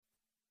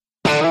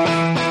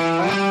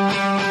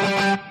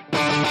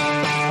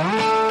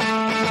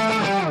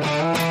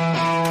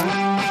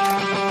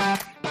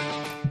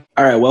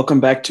right, welcome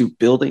back to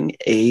Building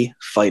a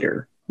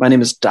Fighter. My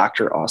name is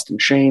Dr. Austin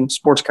Shane,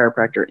 sports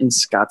chiropractor in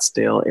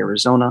Scottsdale,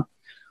 Arizona.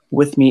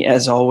 With me,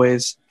 as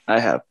always, I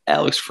have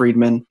Alex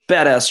Friedman,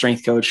 badass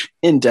strength coach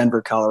in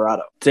Denver,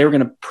 Colorado. Today, we're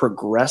going to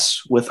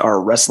progress with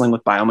our Wrestling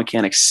with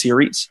Biomechanics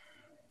series.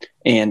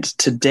 And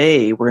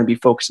today, we're going to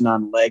be focusing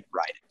on leg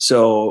riding.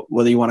 So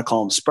whether you want to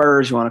call them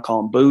spurs, you want to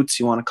call them boots,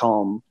 you want to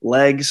call them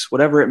legs,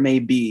 whatever it may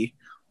be,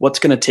 what's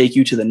going to take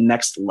you to the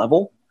next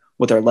level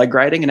with our leg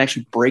riding and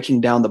actually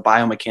breaking down the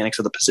biomechanics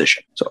of the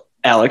position. So,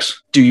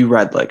 Alex, do you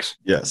ride legs?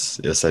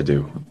 Yes, I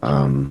do.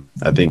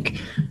 I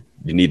think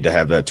you need to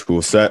have that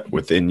tool set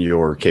within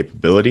your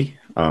capability,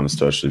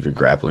 especially if you're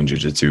grappling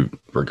jiu-jitsu,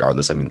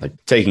 regardless. I mean, like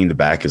taking the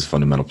back is a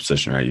fundamental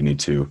position, right? You need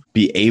to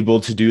be able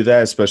to do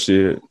that,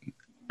 especially,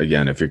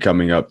 again, if you're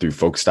coming up through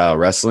folk style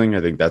wrestling.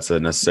 I think that's a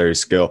necessary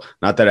skill.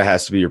 Not that it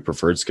has to be your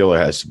preferred skill. It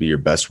has to be your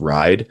best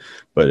ride,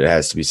 but it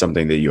has to be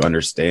something that you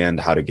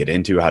understand how to get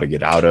into, how to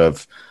get out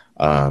of,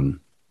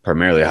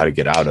 primarily how to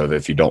get out of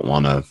if you don't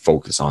want to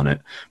focus on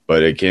it.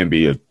 But it can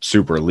be a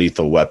super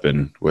lethal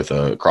weapon with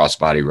a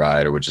crossbody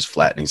ride or with just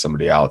flattening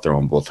somebody out,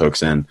 throwing both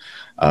hooks in.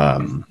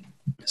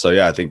 So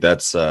yeah, I think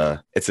that's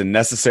it's a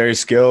necessary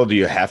skill. Do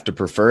you have to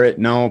prefer it?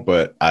 No,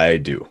 but I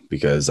do,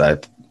 because I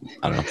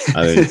don't know.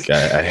 I think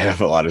I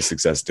have a lot of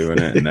success doing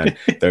it, and then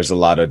there's a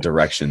lot of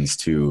directions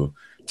to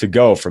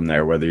go from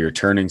there, whether you're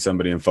turning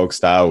somebody in folk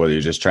style, whether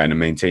you're just trying to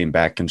maintain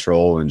back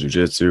control in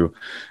jiu-jitsu.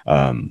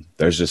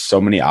 There's just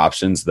so many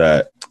options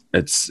that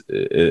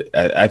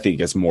I think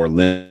it's more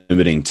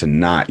limiting to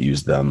not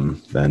use them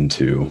than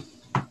to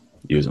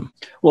use them.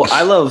 Well,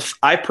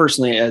 I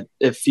personally,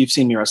 if you've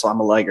seen me wrestle, I'm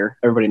a legger.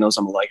 Everybody knows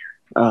I'm a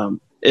legger.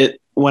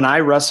 When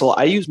I wrestle,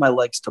 I use my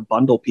legs to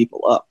bundle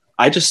people up.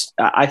 I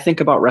think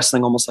about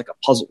wrestling almost like a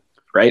puzzle.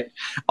 Right.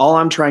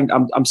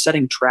 I'm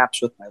setting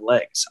traps with my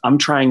legs. I'm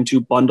trying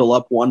to bundle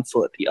up one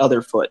foot, the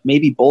other foot,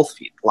 maybe both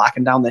feet,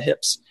 locking down the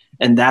hips.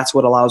 And that's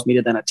what allows me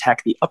to then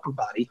attack the upper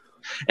body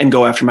and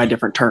go after my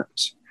different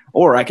turns.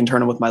 Or I can turn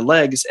them with my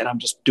legs and I'm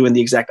just doing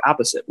the exact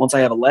opposite. Once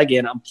I have a leg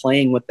in, I'm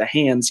playing with the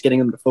hands, getting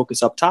them to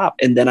focus up top.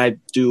 And then I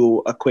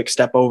do a quick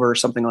step over or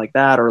something like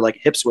that, or like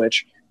a hip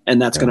switch.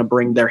 And that's going to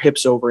bring their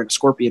hips over in a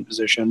scorpion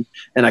position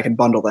and I can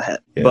bundle the head.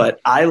 Yeah.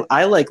 But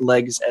I like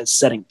legs as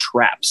setting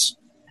traps.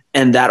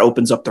 And that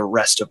opens up the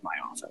rest of my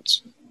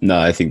offense. No,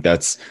 I think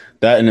that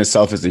in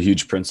itself is a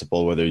huge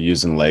principle, whether you're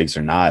using legs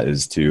or not,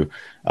 is to,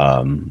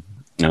 and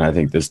I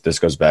think this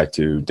goes back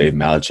to Dave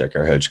Malachek,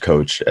 our head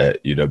coach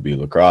at UW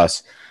La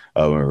Crosse.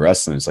 When we're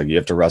wrestling, it's like you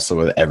have to wrestle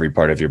with every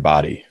part of your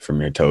body, from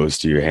your toes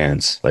to your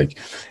hands. Like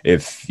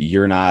if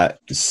you're not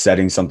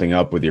setting something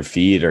up with your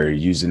feet or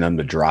using them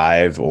to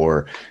drive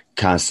or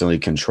constantly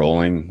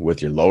controlling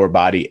with your lower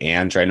body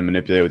and trying to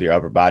manipulate with your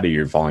upper body,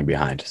 you're falling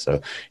behind.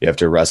 So you have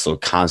to wrestle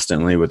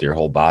constantly with your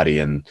whole body,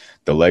 and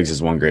the legs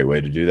is one great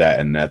way to do that.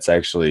 And that's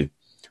actually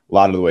a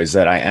lot of the ways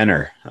that I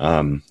enter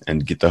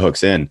and get the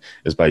hooks in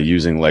is by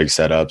using leg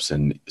setups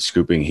and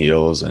scooping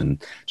heels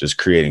and just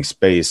creating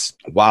space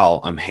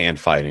while I'm hand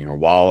fighting or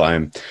while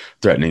I'm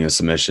threatening a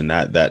submission.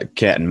 That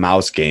cat and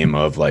mouse game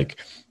of like,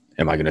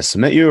 am I going to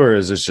submit you, or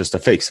is this just a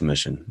fake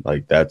submission?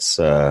 Like that's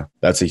a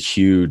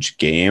huge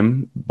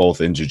game,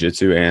 both in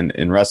jiu-jitsu and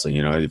in wrestling.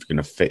 You know, if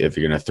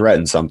you're going to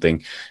threaten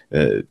something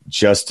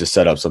just to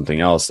set up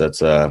something else,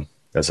 that's a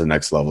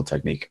next level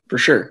technique for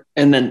sure.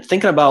 And then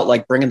thinking about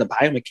like bringing the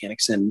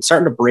biomechanics in,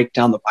 starting to break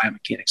down the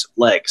biomechanics of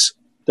legs.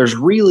 There's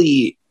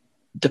really,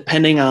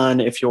 depending on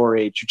if you're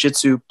a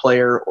jiu-jitsu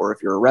player or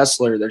if you're a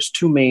wrestler, there's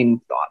two main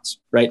thoughts,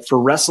 right? For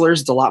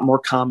wrestlers, it's a lot more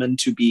common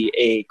to be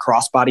a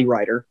crossbody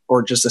rider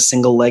or just a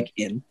single leg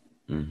in.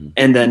 Mm-hmm.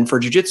 And then for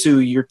jiu-jitsu,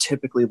 you're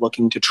typically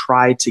looking to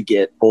try to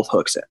get both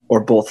hooks in or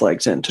both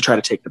legs in to try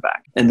to take the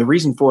back. And the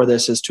reason for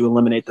this is to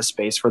eliminate the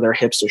space for their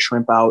hips to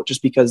shrimp out,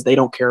 just because they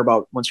don't care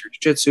about, once you're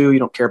jiu-jitsu, you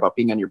don't care about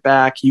being on your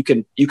back. You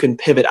can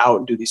pivot out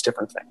and do these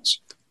different things.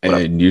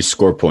 And you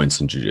score points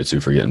in jiu-jitsu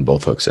for getting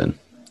both hooks in.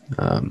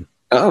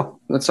 Oh,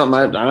 that's something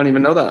I don't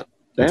even know that.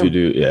 Damn.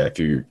 If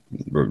you're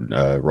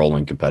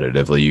rolling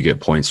competitively, you get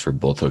points for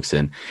both hooks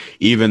in,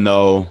 even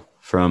though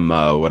from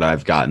what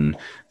I've gotten,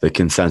 the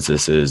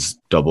consensus is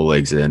double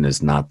legs in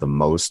is not the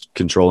most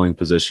controlling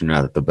position,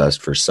 not the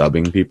best for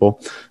subbing people,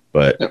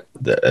 but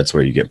that's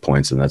where you get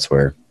points and that's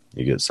where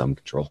you get some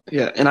control.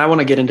 Yeah. And I want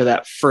to get into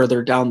that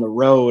further down the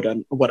road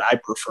on what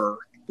I prefer,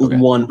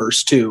 1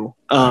 versus 2.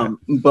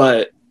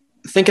 But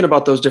thinking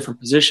about those different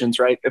positions,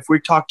 right? If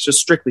we talk just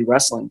strictly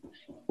wrestling,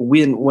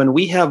 when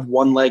we have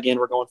one leg in,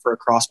 we're going for a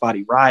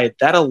crossbody ride,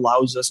 that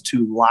allows us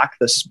to lock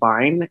the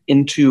spine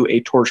into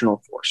a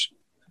torsional force,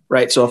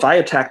 right? So if I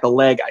attack the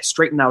leg, I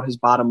straighten out his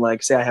bottom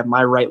leg, say I have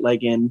my right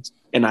leg in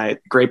and I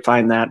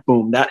grapevine that,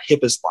 boom, that hip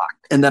is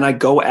locked. And then I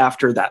go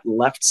after that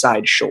left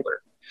side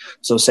shoulder.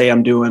 So say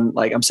I'm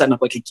setting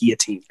up like a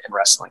guillotine in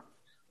wrestling,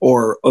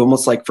 or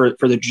almost like for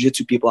the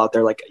jiu-jitsu people out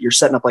there, like you're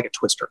setting up like a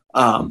twister.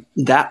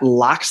 That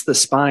locks the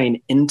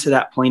spine into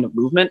that plane of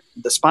movement.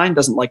 The spine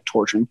doesn't like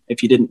torsion.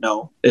 If you didn't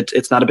know,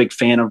 it's not a big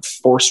fan of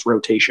forced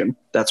rotation.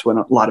 That's when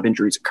a lot of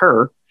injuries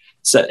occur.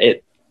 So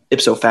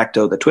ipso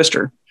facto, the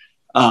twister.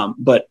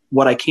 But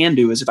what I can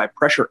do is if I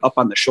pressure up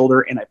on the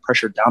shoulder and I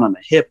pressure down on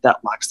the hip,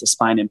 that locks the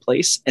spine in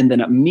place. And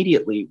then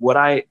immediately what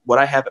I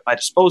have at my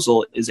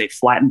disposal is a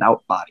flattened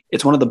out body.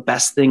 It's one of the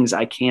best things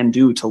I can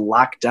do to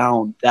lock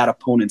down that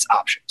opponent's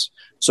options.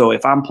 So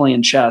if I'm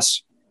playing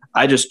chess,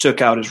 I just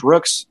took out his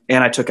rooks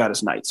and I took out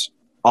his knights.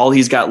 All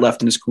he's got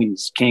left in his queen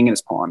is king and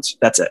his pawns.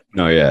 That's it.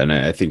 No, yeah. And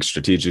I think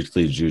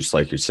strategically, just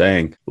like you're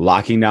saying,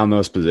 locking down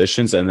those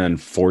positions and then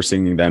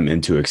forcing them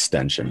into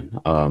extension.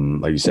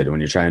 Like you said,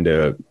 when you're trying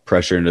to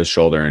pressure into the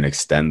shoulder and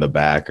extend the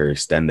back or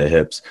extend the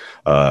hips,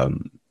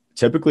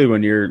 typically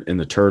when you're in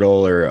the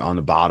turtle or on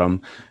the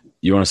bottom,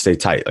 you want to stay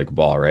tight like a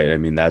ball, right? I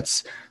mean,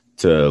 that's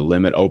to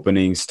limit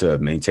openings, to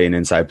maintain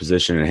inside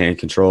position and hand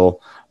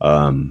control.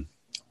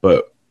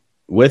 But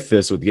with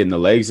this, with getting the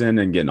legs in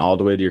and getting all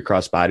the way to your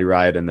cross body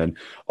ride and then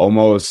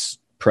almost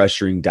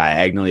pressuring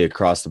diagonally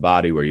across the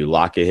body where you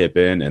lock a hip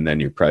in and then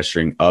you're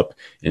pressuring up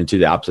into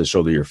the opposite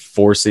shoulder, you're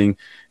forcing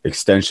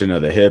extension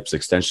of the hips,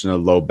 extension of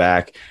the low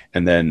back.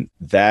 And then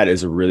that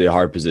is a really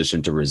hard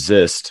position to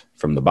resist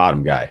from the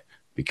bottom guy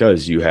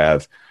because you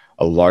have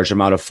a large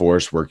amount of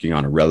force working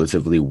on a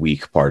relatively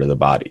weak part of the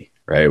body,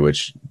 right?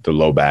 Which the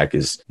low back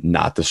is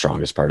not the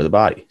strongest part of the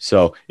body.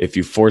 So if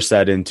you force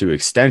that into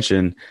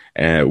extension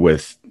and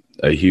with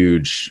a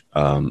huge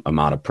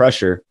amount of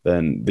pressure,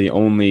 then the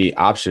only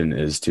option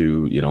is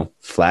to,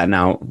 flatten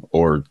out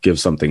or give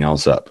something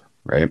else up,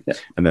 right? Yeah.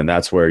 And then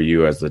that's where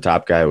you, as the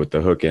top guy with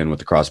the hook in, with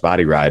the cross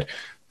body ride,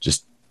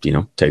 just,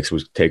 take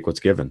what's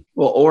given.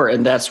 Well,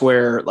 and that's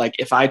where, like,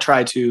 if I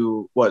try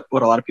to, what a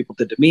lot of people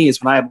did to me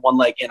is when I have one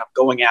leg in, I'm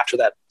going after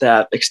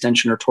that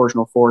extension or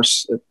torsional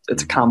force.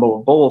 It's a combo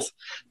of both.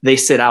 They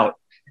sit out.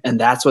 And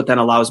that's what then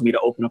allows me to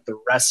open up the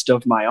rest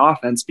of my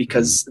offense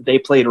because they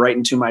played right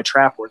into my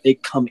trap where they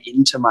come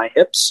into my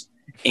hips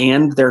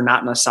and they're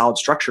not in a solid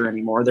structure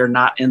anymore. They're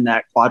not in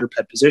that quadruped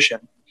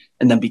position.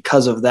 And then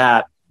because of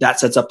that, that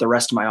sets up the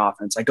rest of my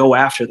offense. I go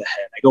after the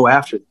head. I go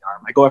after the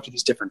arm. I go after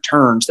these different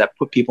turns that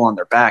put people on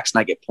their backs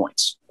and I get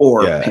points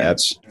or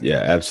pins. Yeah,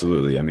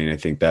 absolutely. I mean, I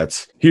think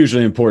that's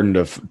hugely important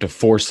to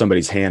force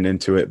somebody's hand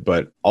into it.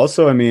 But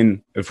also, I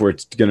mean, if we're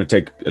going to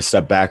take a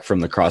step back from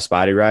the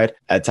crossbody ride,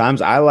 at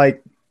times I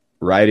like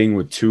riding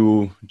with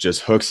two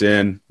just hooks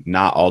in,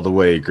 not all the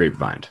way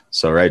grapevine.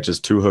 So, right,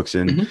 just two hooks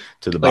in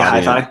to the body.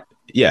 Like high thigh?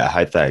 Yeah,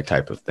 high thigh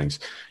type of things.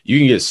 You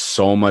can get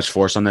so much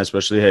force on that,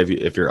 especially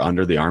if you're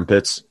under the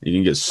armpits. You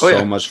can get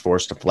so much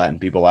force to flatten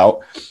people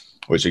out,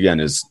 which, again,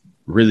 is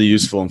really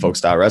useful in folk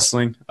style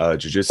wrestling.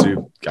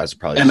 Jiu-jitsu, guys are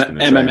probably just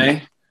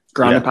MMA,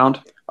 ground and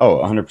pound. Oh,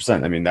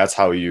 100%. I mean, that's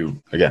how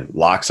you, again,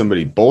 lock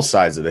somebody both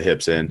sides of the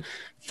hips in,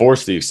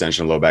 force the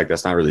extension low back.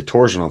 That's not really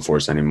torsional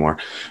force anymore.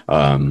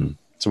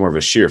 It's more of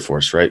a shear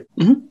force, right?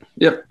 Mm-hmm.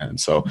 Yep. And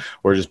so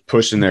we're just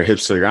pushing their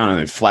hips to the ground and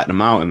then flatten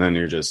them out. And then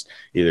you're just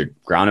either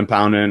ground and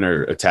pounding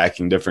or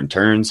attacking different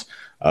turns.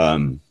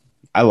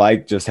 I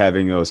like just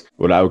having those,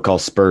 what I would call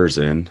spurs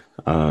in,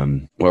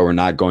 where we're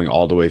not going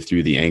all the way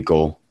through the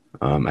ankle.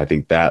 I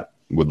think that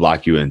would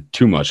lock you in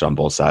too much on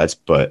both sides,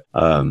 but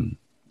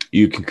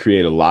you can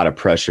create a lot of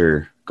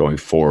pressure going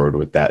forward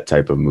with that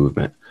type of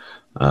movement.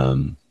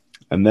 And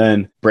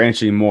then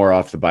branching more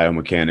off the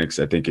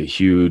biomechanics, I think a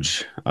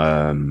huge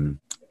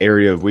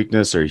area of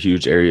weakness or a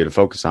huge area to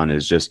focus on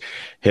is just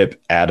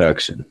hip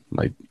adduction.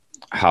 Like,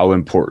 how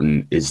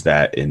important is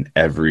that in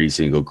every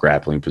single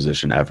grappling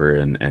position ever?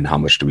 And how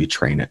much do we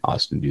train it,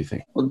 Austin, do you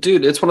think? Well,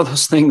 dude, it's one of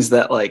those things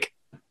that, like,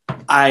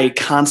 I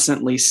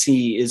constantly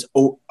see is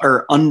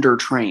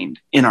undertrained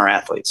in our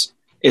athletes.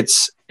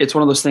 It's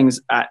one of those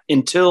things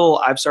until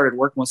I've started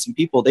working with some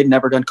people, they'd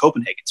never done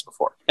Copenhagen's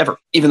before, ever.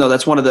 Even though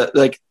that's one of the,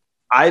 like,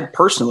 I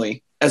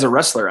personally, as a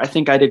wrestler, I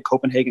think I did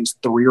Copenhagen's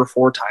 3 or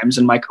 4 times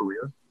in my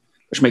career,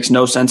 which makes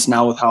no sense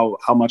now with how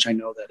much I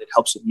know that it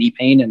helps with knee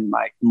pain and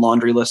my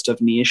laundry list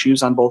of knee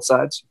issues on both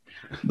sides.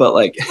 But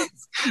like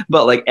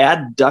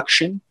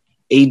adduction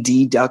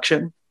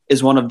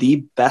is one of the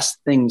best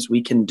things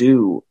we can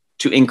do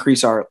to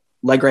increase our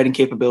leg riding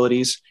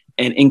capabilities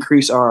and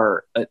increase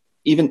our,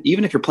 even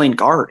if you're playing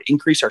guard,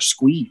 increase our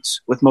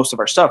squeeze with most of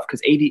our stuff.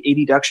 Because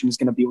adduction is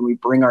going to be when we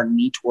bring our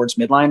knee towards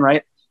midline,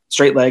 right?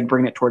 Straight leg,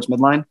 bring it towards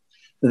midline.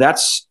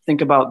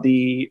 Think about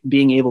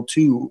being able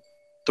to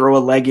throw a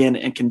leg in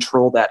and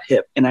control that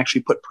hip and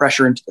actually put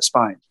pressure into the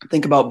spine.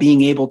 Think about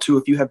being able to,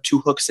 if you have 2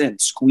 hooks in,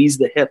 squeeze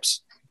the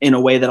hips in a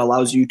way that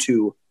allows you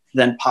to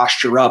then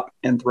posture up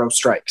and throw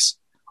strikes.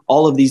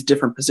 All of these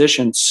different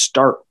positions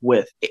start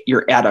with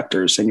your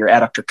adductors and your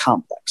adductor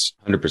complex.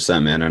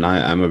 100%, man. And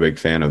I'm a big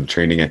fan of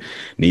training it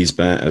knees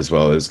bent as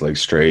well as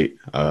legs straight.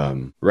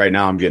 Right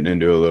now I'm getting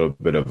into a little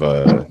bit of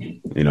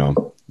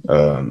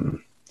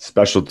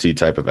specialty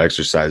type of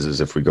exercises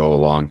if we go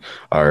along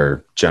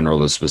our general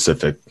to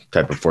specific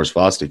type of force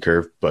velocity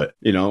curve. But,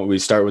 we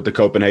start with the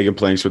Copenhagen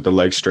planks with the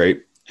legs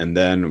straight, and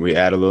then we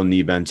add a little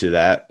knee bend to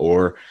that.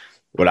 Or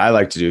what I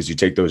like to do is you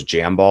take those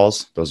jam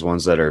balls, those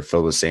ones that are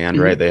filled with sand,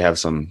 right? They have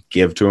some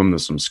give to them,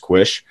 there's some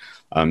squish.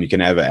 You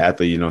can have an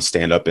athlete,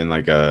 stand up in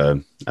like a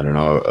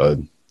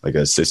like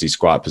a sissy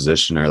squat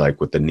position or like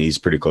with the knees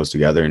pretty close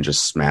together and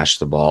just smash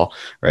the ball,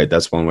 right?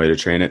 That's one way to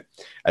train it.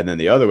 And then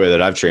the other way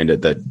that I've trained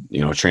it that,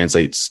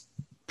 translates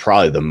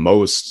probably the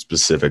most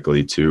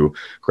specifically to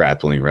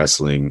grappling,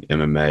 wrestling,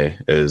 MMA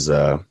is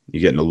you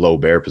get in a low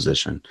bear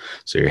position.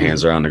 So your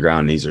hands are on the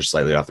ground, knees are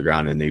slightly off the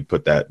ground, and you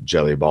put that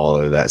jelly ball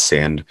or that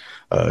sand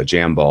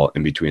jam ball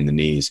in between the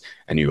knees,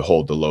 and you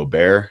hold the low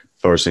bear,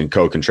 forcing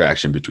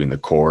co-contraction between the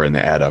core and the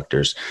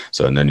adductors.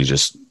 So, and then you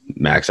just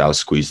max out,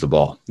 squeeze the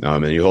ball.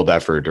 And you hold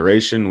that for a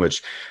duration,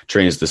 which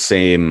trains the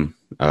same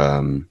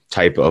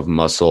type of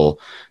muscle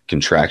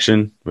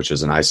contraction, which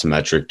is an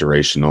isometric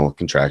durational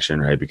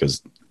contraction, right?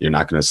 Because you're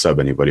not going to sub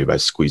anybody by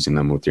squeezing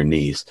them with your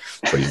knees,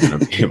 but you're going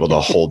to be able to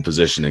hold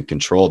position and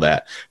control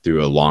that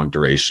through a long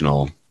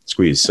durational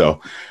squeeze.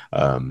 So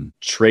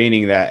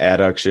training that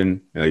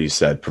adduction, you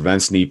said,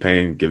 prevents knee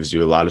pain, gives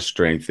you a lot of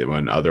strength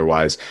when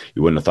otherwise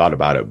you wouldn't have thought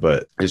about it.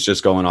 But it's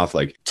just going off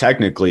like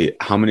technically,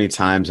 how many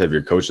times have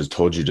your coaches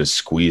told you to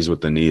squeeze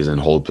with the knees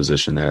and hold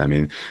position there? I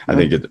mean, I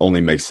think it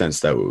only makes sense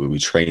that we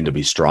train to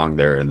be strong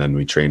there and then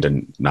we train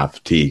to not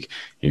fatigue.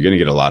 You're going to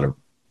get a lot of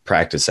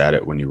practice at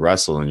it when you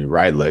wrestle and you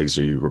ride legs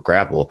or you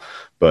grapple,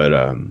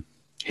 but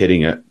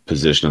hitting it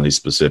positionally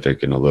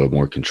specific in a little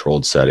more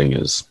controlled setting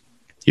is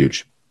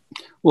huge.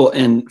 Well,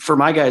 and for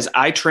my guys,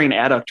 I train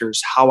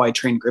adductors how I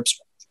train grip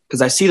strength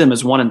because I see them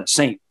as one and the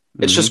same.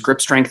 It's just grip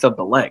strength of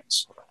the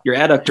legs. Your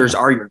adductors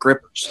are your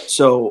grippers.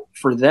 So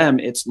for them,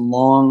 it's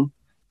long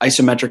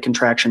isometric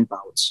contraction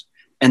bouts.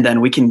 And then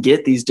we can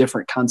get these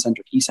different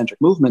concentric, eccentric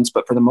movements.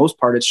 But for the most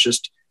part, it's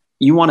just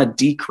you want to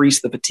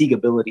decrease the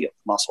fatigability of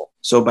the muscle.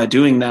 So by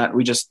doing that,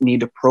 we just need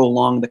to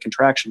prolong the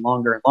contraction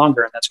longer and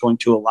longer. And that's going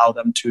to allow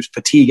them to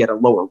fatigue at a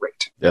lower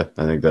rate. Yeah,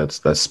 I think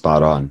that's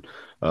spot on.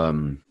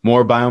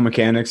 More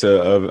biomechanics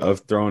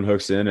of throwing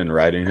hooks in and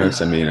riding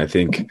hooks. I mean, I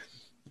think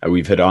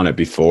we've hit on it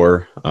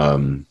before.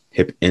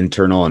 Hip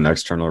internal and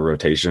external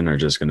rotation are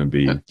just going to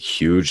be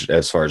huge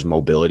as far as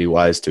mobility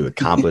wise to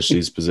accomplish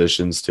these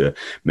positions, to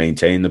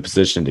maintain the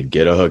position, to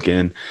get a hook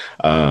in.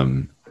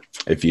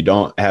 If you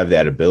don't have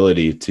that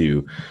ability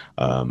to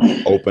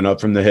open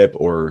up from the hip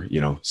or,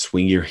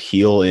 swing your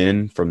heel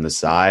in from the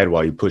side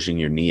while you're pushing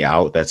your knee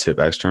out, that's hip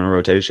external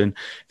rotation.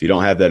 If you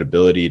don't have that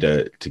ability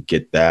to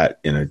get that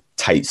in a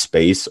tight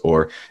space,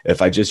 or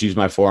if I just use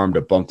my forearm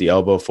to bump the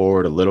elbow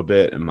forward a little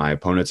bit and my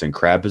opponent's in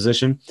crab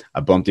position, I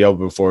bump the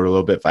elbow forward a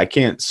little bit. If I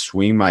can't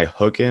swing my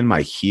hook in,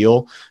 my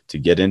heel to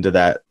get into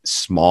that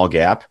small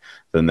gap,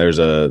 then there's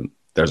a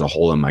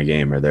hole in my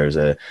game, or there's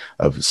a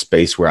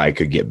space where I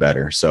could get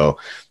better. So,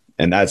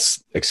 and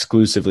that's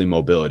exclusively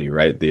mobility,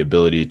 right? The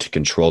ability to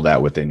control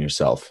that within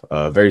yourself.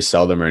 Very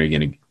seldom are you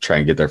going to try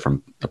and get there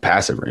from a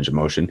passive range of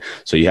motion.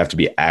 So you have to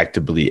be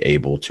actively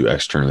able to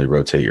externally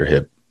rotate your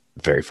hip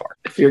very far.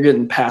 If you're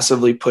getting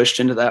passively pushed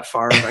into that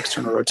far of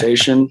external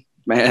rotation,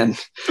 man,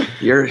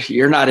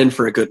 you're not in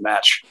for a good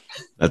match.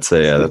 That's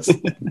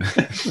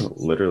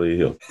literally a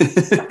heel.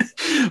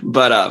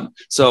 But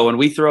so when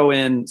we throw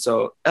in,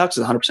 so Alex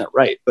is 100%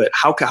 right, but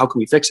how can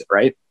we fix it,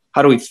 right?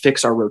 How do we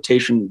fix our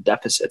rotation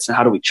deficits and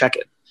how do we check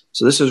it?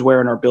 So this is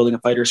where in our Building a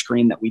Fighter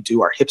screen that we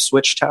do our hip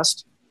switch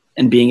test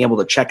and being able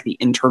to check the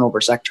internal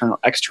versus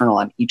external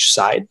on each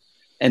side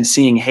and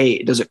seeing,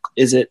 hey,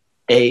 is it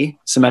A,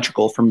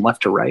 symmetrical from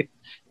left to right,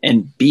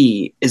 and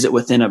B, is it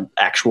within a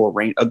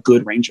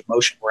good range of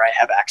motion where I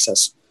have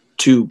access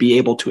to be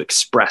able to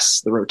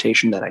express the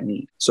rotation that I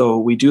need. So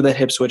we do that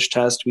hip switch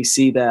test. We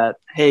see that,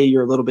 hey,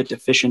 you're a little bit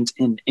deficient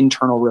in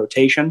internal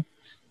rotation.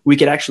 We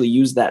could actually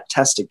use that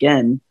test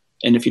again.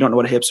 And if you don't know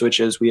what a hip switch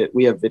is, we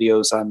have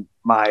videos on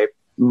my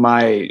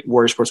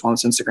Warrior Sports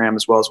Wellness Instagram,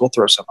 as well as we'll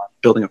throw some on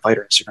Building a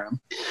Fighter Instagram.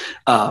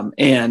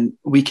 And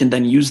we can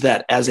then use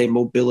that as a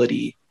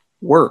mobility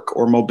work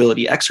or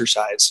mobility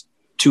exercise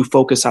to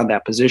focus on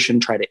that position,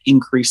 try to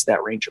increase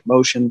that range of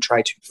motion,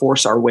 try to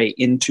force our way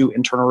into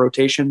internal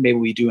rotation. Maybe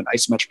we do an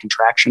isometric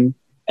contraction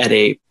at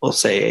we'll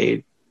say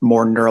a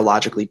more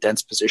neurologically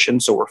dense position.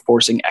 So we're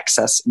forcing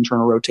excess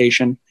internal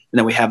rotation, and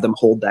then we have them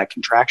hold that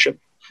contraction.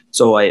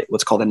 So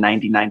what's called a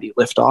 90-90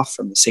 liftoff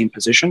from the same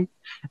position.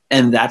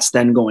 And that's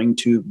then going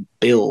to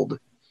build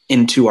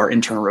into our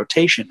internal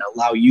rotation,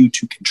 allow you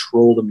to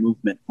control the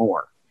movement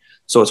more.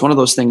 So it's one of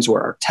those things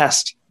where our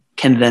test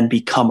can then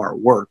become our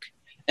work.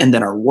 And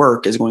then our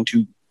work is going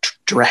to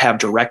have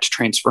direct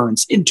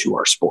transference into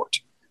our sport.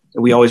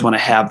 And we always want to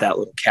have that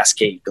little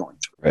cascade going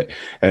through. Right.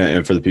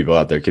 And for the people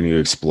out there, can you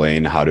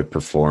explain how to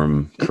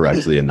perform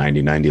correctly a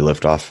 90-90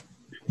 liftoff?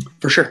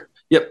 For sure.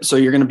 Yep. So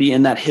you're going to be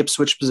in that hip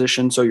switch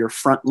position. So your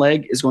front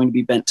leg is going to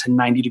be bent to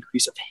 90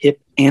 degrees of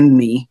hip and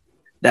knee.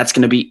 That's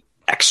going to be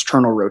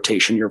external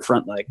rotation, your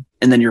front leg.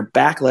 And then your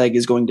back leg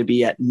is going to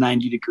be at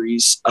 90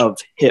 degrees of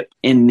hip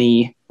and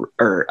knee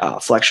or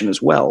flexion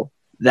as well.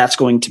 That's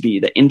going to be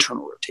the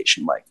internal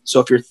rotation leg.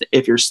 So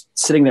if you're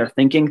sitting there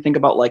think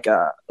about like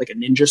a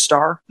ninja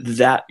star,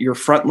 that your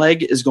front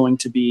leg is going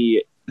to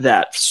be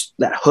that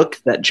hook,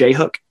 that J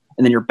hook.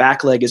 And then your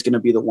back leg is going to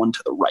be the one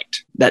to the right,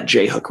 that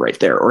J hook right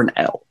there, or an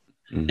L.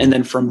 Mm-hmm. And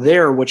then from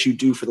there, what you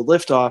do for the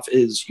liftoff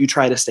is you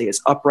try to stay as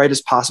upright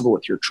as possible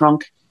with your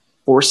trunk.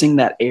 forcing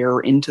that air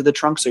into the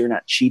trunk so you're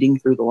not cheating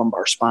through the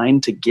lumbar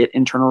spine to get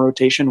internal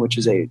rotation, which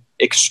is a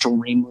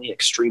extremely,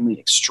 extremely,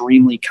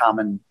 extremely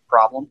common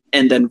problem.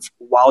 And then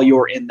while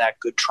you're in that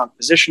good trunk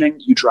positioning,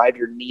 you drive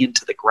your knee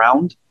into the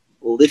ground,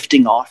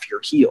 lifting off your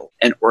heel,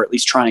 and or at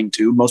least trying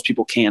to. Most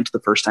people can't the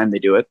first time they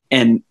do it.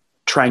 And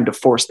trying to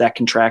force that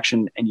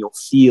contraction, and you'll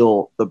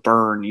feel the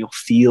burn. You'll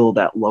feel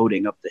that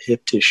loading of the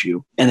hip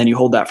tissue. And then you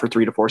hold that for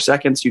 3 to 4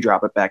 seconds, you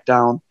drop it back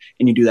down,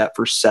 and you do that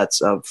for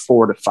sets of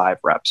 4 to 5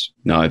 reps.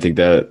 No, I think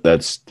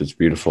that's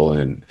beautiful.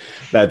 And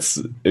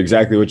that's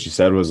exactly what you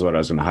said was what I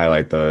was going to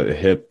highlight, the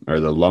hip or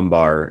the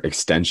lumbar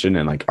extension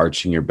and like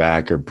arching your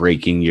back or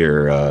breaking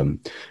your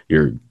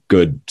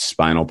good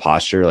spinal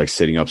posture, like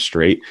sitting up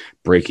straight.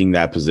 Breaking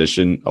that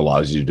position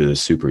allows you to do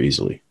this super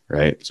easily.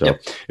 Right. So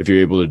if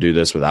you're able to do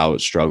this without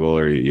struggle,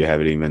 or you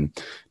haven't even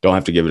don't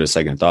have to give it a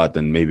second thought,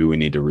 then maybe we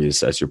need to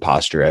reassess your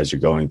posture as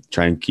you're going.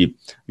 Try and keep,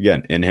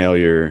 again, inhale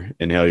your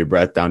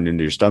breath down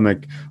into your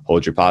stomach,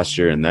 hold your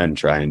posture, and then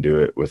try and do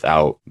it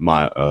without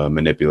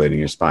manipulating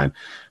your spine.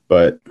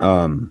 But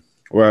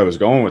where I was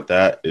going with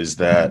that is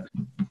that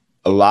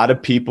a lot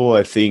of people,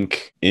 I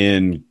think,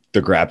 in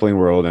the grappling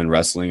world and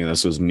wrestling, and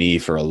this was me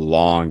for a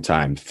long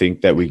time,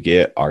 think that we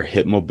get our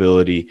hip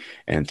mobility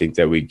and think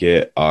that we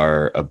get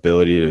our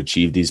ability to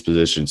achieve these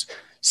positions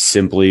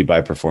simply by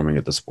performing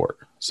at the sport.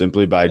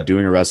 Simply by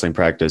doing a wrestling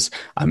practice,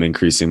 I'm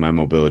increasing my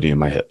mobility in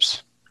my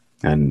hips.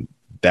 And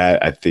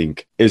that, I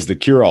think, is the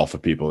cure-all for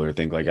people who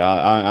think like,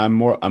 I'm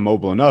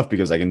mobile enough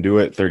because I can do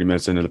it 30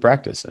 minutes into the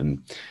practice.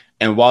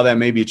 And while that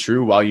may be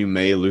true, while you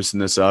may loosen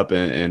this up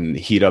and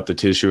heat up the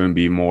tissue and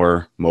be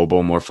more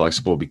mobile, more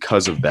flexible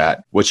because of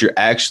that, what you're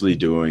actually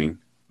doing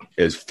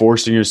is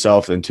forcing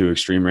yourself into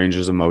extreme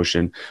ranges of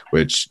motion,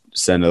 which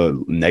send a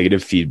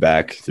negative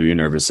feedback through your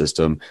nervous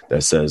system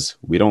that says,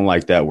 we don't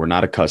like that. We're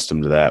not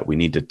accustomed to that. We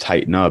need to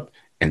tighten up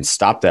and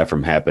stop that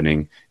from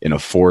happening in a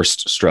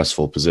forced,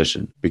 stressful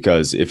position.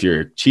 Because if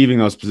you're achieving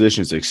those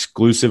positions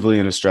exclusively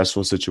in a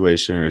stressful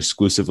situation or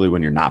exclusively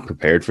when you're not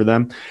prepared for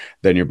them,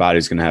 then your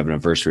body's going to have an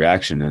adverse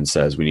reaction and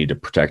says, we need to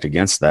protect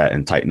against that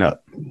and tighten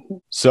up.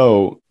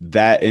 So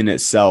that in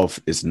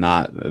itself is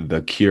not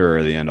the cure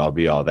or the end all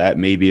be all. That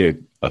may be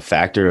a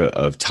factor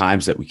of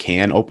times that we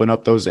can open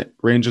up those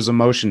ranges of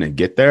motion and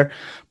get there.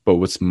 But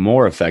what's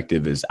more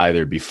effective is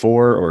either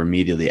before or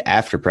immediately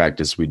after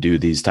practice, we do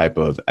these type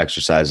of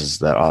exercises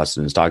that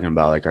Austin is talking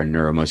about, like our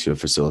neuromuscular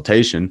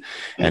facilitation,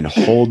 and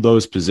hold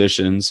those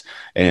positions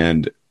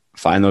and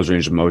find those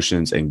range of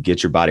motions and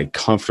get your body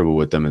comfortable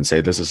with them and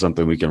say, this is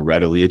something we can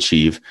readily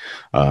achieve.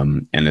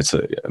 And it's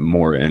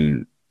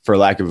for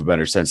lack of a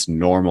better sense,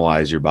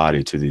 normalize your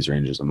body to these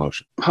ranges of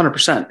motion.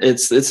 100%.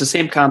 It's the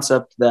same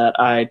concept that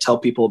I tell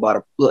people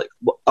about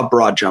a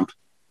broad jump,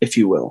 if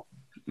you will.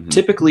 Mm-hmm.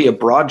 Typically a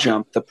broad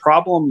jump, the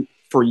problem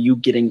for you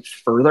getting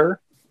further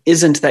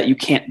isn't that you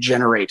can't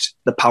generate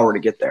the power to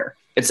get there.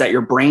 It's that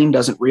your brain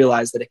doesn't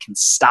realize that it can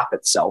stop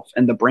itself.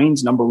 And the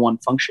brain's number one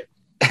function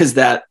is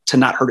that to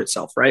not hurt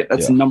itself, right?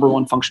 That's the number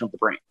one function of the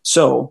brain.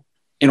 So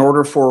in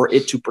order for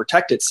it to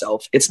protect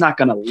itself, it's not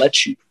going to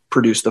let you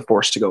produce the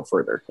force to go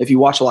further. If you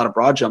watch a lot of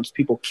broad jumps,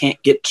 people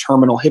can't get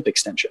terminal hip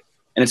extension.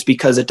 And it's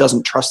because it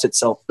doesn't trust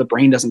itself. The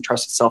brain doesn't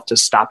trust itself to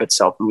stop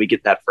itself when we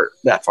get that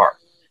far.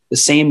 The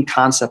same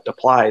concept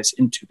applies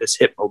into this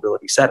hip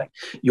mobility setting.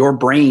 Your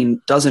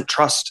brain doesn't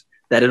trust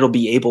that it'll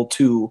be able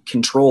to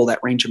control that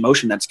range of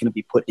motion that's going to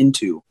be put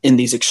into in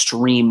these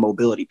extreme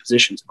mobility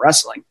positions in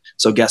wrestling.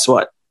 So guess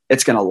what?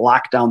 It's going to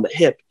lock down the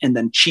hip and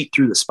then cheat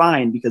through the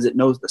spine because it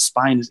knows the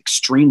spine is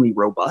extremely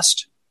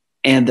robust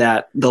and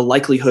that the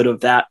likelihood of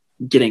that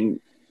getting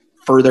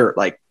further,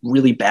 like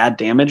really bad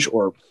damage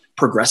or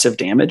progressive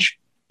damage,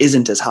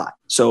 isn't as high.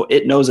 So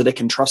it knows that it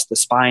can trust the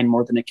spine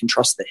more than it can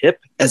trust the hip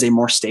as a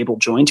more stable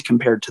joint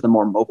compared to the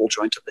more mobile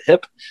joint of the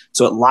hip.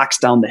 So it locks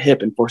down the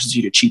hip and forces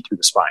you to cheat through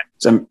the spine.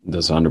 So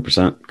that's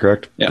 100%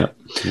 correct. Yeah.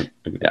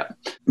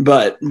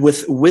 But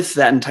with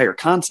that entire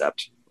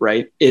concept,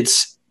 right,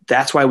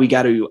 that's why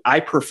I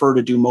prefer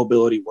to do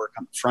mobility work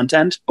on the front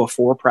end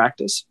before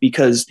practice,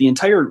 because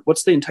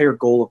what's the entire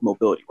goal of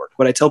mobility work?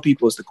 What I tell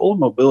people is the goal of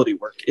mobility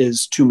work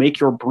is to make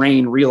your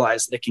brain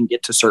realize that it can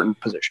get to certain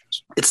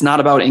positions. It's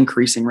not about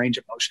increasing range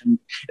of motion.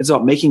 It's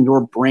about making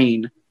your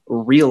brain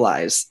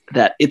realize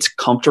that it's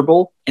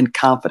comfortable and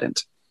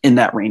confident in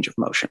that range of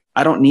motion.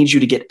 I don't need you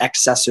to get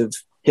excessive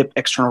hip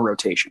external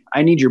rotation.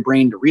 I need your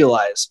brain to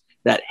realize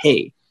that,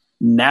 hey,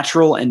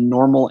 natural and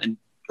normal and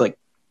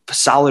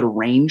solid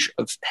range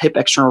of hip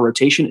external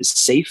rotation is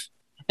safe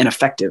and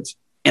effective,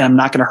 and I'm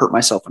not going to hurt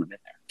myself when I'm in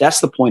there. That's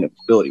the point of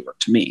mobility work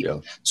to me. Yeah.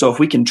 So if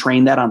we can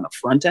train that on the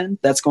front end,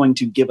 that's going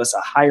to give us a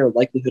higher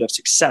likelihood of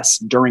success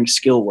during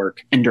skill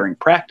work and during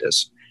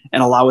practice,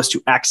 and allow us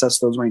to access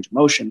those range of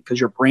motion because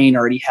your brain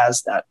already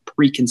has that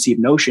preconceived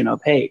notion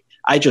of, hey,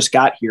 I just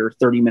got here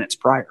 30 minutes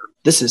prior.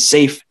 This is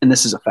safe and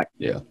this is effective.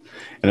 Yeah.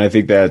 And I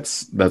think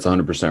that's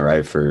 100%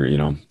 right for,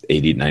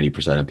 80,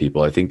 90% of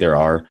people. I think there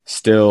are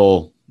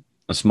still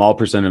a small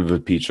percentage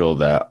of people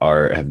that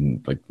have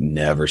like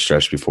never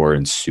stretched before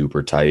and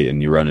super tight.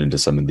 And you run into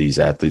some of these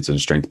athletes in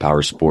strength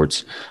power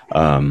sports,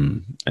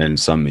 and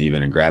some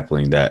even in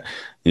grappling that,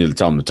 you know,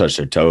 tell them to touch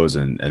their toes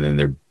and then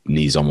their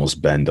knees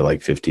almost bend to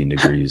like 15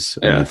 degrees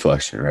in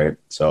flexion, right?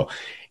 So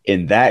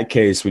in that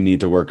case, we need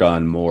to work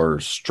on more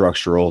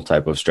structural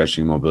type of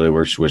stretching mobility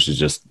work, which is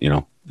just, you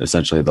know,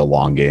 essentially the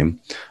long game,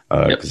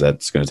 because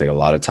that's going to take a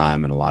lot of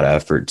time and a lot of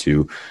effort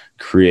to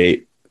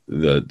create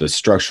the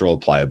structural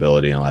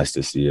pliability and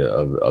elasticity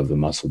of the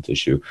muscle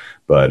tissue.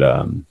 But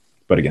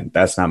again,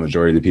 that's not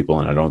majority of the people.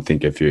 And I don't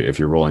think if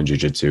you're rolling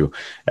jiu-jitsu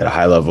at a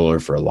high level or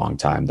for a long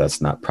time, that's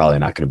probably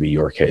not going to be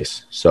your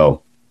case.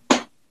 So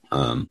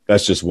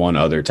that's just one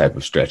other type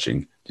of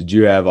stretching.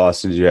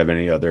 Austin, did you have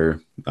any other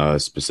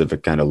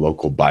specific kind of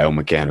local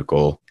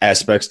biomechanical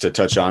aspects to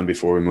touch on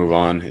before we move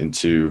on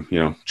into, you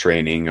know,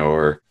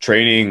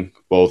 training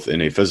both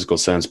in a physical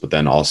sense, but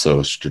then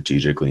also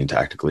strategically and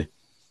tactically?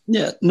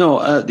 Yeah,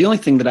 no, the only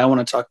thing that I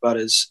want to talk about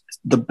is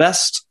the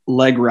best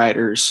leg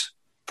riders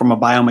from a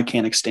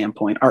biomechanics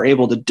standpoint are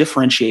able to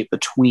differentiate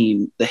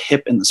between the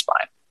hip and the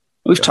spine.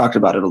 We've talked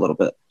about it a little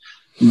bit,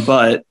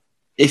 but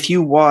if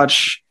you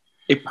watch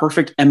a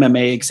perfect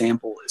MMA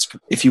example is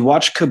if you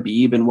watch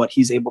Khabib and what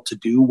he's able to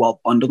do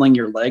while bundling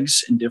your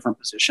legs in different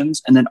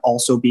positions and then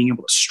also being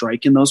able to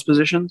strike in those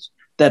positions,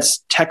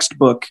 that's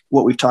textbook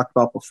what we've talked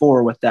about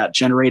before with that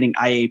generating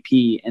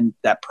IAP and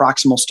that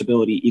proximal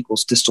stability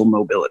equals distal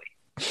mobility.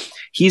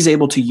 He's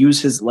able to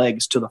use his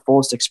legs to the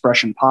fullest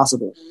expression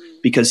possible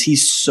because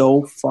he's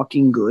so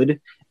fucking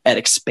good at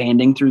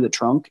expanding through the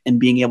trunk and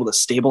being able to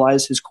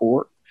stabilize his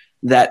core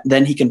that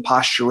then he can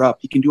posture up.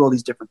 He can do all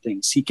these different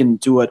things. He can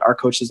do what our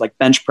coaches like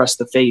bench press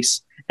the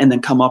face and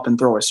then come up and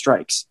throw his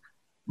strikes.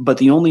 But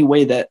the only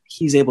way that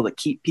he's able to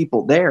keep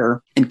people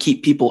there and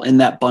keep people in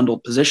that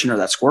bundled position or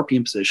that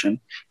scorpion position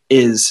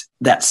is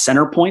that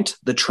center point,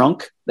 the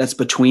trunk that's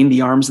between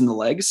the arms and the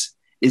legs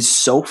is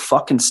so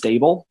fucking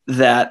stable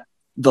that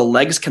the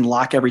legs can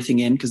lock everything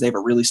in because they have a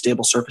really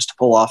stable surface to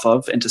pull off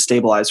of and to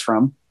stabilize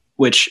from,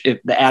 which if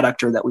the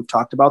adductor that we've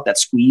talked about, that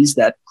squeeze,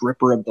 that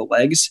gripper of the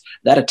legs,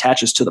 that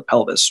attaches to the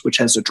pelvis, which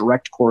has a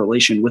direct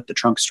correlation with the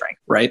trunk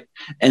strength, right?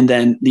 And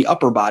then the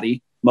upper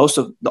body,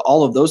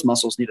 all of those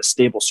muscles need a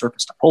stable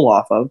surface to pull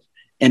off of.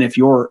 And if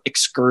you're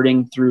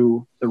excurting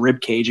through the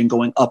rib cage and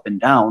going up and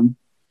down,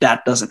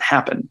 that doesn't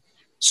happen.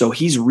 So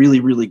he's really,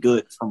 really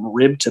good from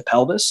rib to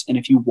pelvis. And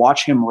if you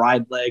watch him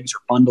ride legs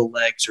or bundle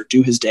legs or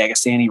do his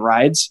Dagestani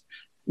rides,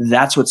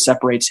 that's what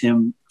separates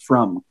him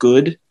from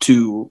good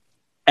to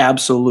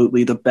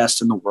absolutely the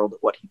best in the world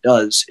at what he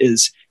does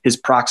is his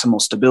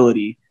proximal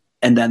stability.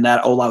 And then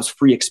that allows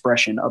free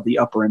expression of the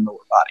upper and lower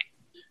body.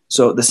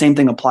 So the same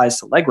thing applies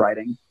to leg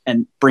riding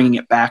and bringing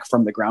it back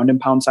from the ground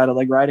and pound side of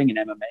leg riding and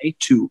MMA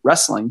to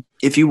wrestling.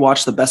 If you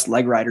watch the best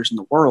leg riders in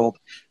the world,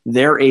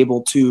 they're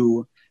able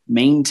to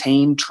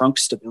maintain trunk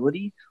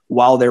stability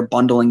while they're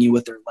bundling you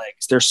with their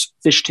legs. They're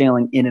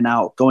fishtailing in and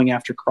out, going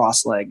after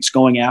cross legs,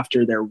 going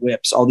after their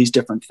whips, all these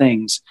different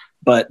things.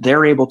 But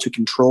they're able to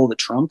control the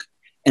trunk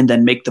and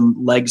then make the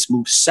legs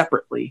move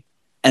separately.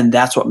 And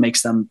that's what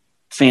makes them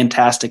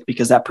fantastic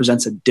because that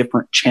presents a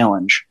different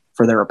challenge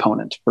for their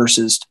opponent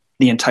versus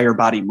the entire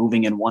body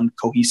moving in one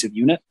cohesive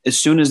unit. As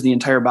soon as the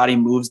entire body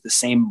moves the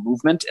same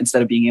movement,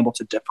 instead of being able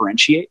to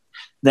differentiate,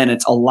 then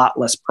it's a lot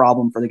less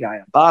problem for the guy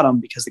on bottom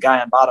because the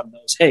guy on bottom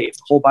knows, hey, if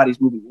the whole body's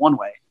moving one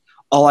way,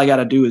 all I got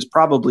to do is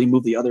probably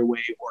move the other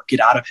way or get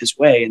out of his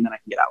way and then I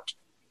can get out.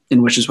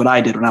 And which is what I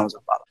did when I was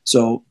on bottom.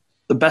 So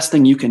the best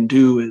thing you can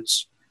do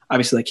is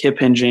obviously like hip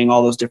hinging,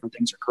 all those different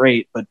things are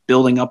great, but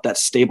building up that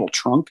stable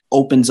trunk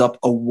opens up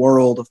a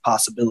world of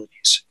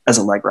possibilities as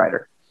a leg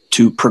rider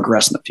to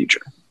progress in the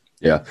future.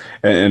 Yeah.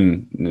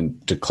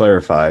 And to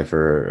clarify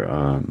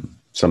for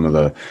some of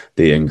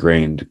the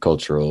ingrained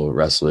cultural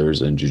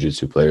wrestlers and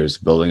jiu-jitsu players,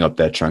 building up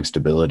that trunk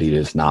stability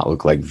does not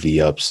look like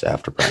V-ups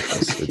after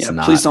practice. It's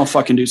not, please don't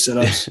fucking do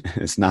sit-ups.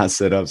 It's not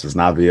sit-ups. It's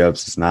not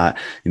V-ups. It's not,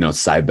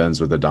 side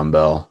bends with a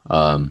dumbbell.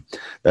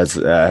 That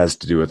has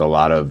to do with a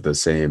lot of the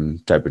same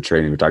type of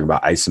training. We're talking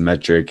about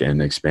isometric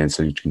and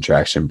expansion and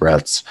contraction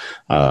breaths,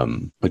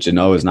 which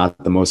is not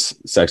the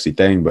most sexy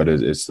thing, but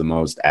it's the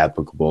most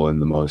applicable in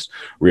the most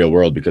real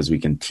world because we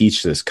can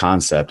teach this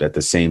concept at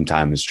the same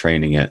time as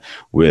training it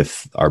with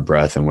our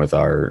breath and with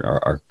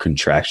our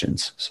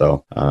contractions.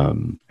 So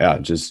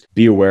just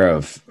be aware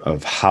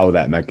of how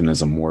that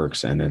mechanism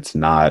works, and it's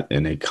not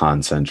in a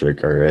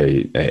concentric or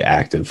a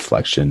active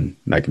flexion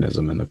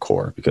mechanism in the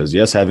core. Because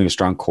yes, having a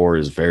strong core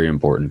is very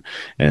important,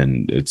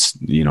 and it's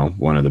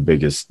one of the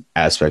biggest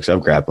aspects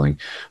of grappling.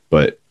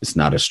 But it's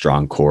not a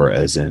strong core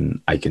as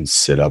in I can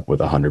sit up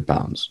with 100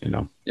 pounds.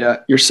 Yeah,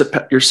 your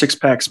six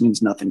packs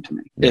means nothing to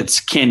me. Yeah.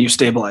 It's can you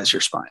stabilize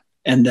your spine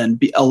and then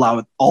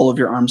allow all of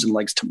your arms and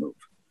legs to move.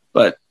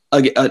 But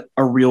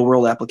a real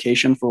world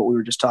application for what we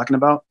were just talking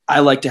about, I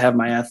like to have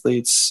my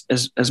athletes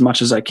as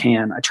much as I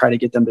can. I try to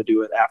get them to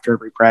do it after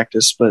every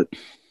practice, but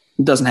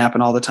it doesn't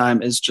happen all the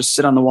time, is just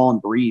sit on the wall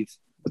and breathe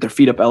with their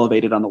feet up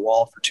elevated on the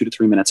wall for 2 to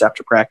 3 minutes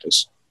after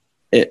practice.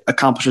 it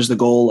accomplishes the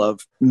goal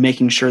of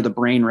making sure the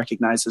brain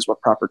recognizes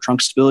what proper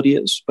trunk stability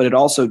is, but it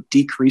also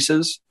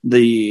decreases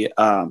the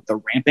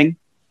ramping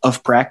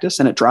of practice,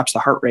 and it drops the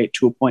heart rate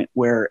to a point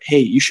where, hey,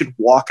 you should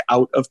walk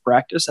out of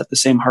practice at the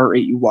same heart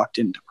rate you walked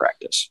into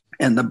practice.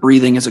 And the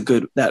breathing is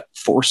that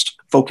forced,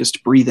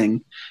 focused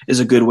breathing is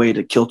a good way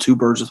to kill two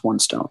birds with one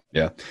stone.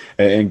 Yeah.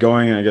 And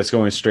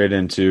going straight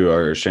into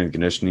our strength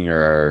conditioning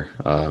or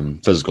our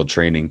physical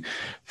training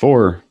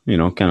for,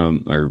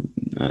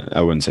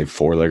 I wouldn't say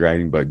for leg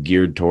riding, but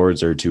geared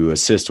towards or to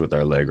assist with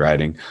our leg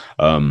riding.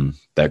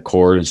 That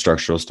core and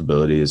structural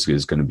stability is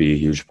going to be a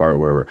huge part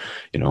where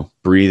we're,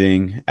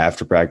 breathing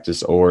after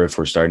practice, or if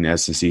we're starting an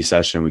S&C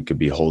session, we could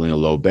be holding a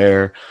low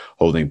bear,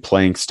 holding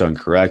planks done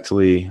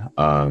correctly,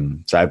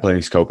 side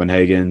planks,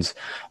 Copenhagen's,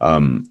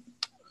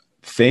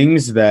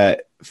 things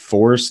that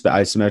force the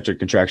isometric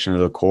contraction of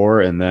the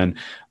core and then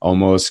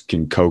almost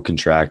can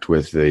co-contract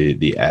with the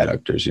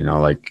adductors,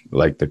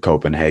 like the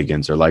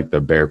Copenhagen's or like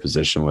the bear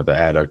position with the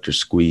adductor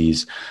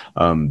squeeze.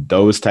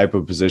 Those type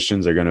of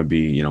positions are going to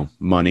be,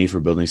 money for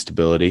building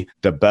stability.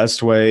 The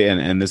best way,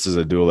 and this is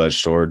a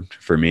dual-edged sword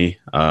for me,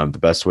 the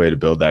best way to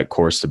build that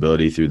core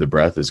stability through the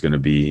breath is going to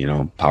be,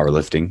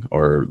 powerlifting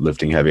or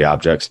lifting heavy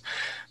objects.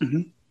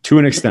 Mm-hmm. To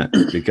an extent,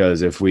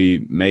 because if we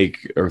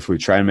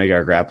try and make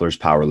our grapplers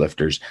power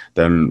lifters,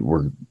 then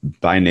we're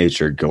by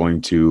nature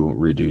going to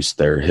reduce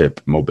their hip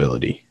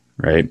mobility,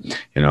 right?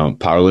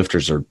 Power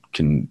lifters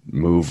can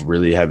move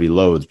really heavy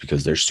loads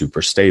because they're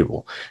super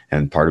stable.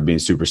 And part of being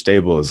super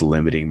stable is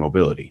limiting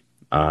mobility.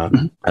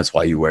 That's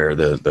why you wear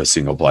the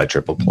single ply,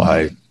 triple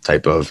ply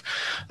type of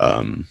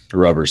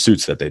rubber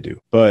suits that they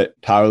do. But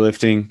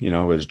powerlifting,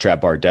 with a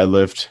trap bar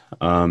deadlift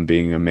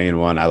being a main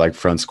one, I like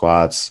front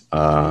squats.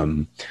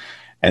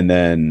 And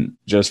then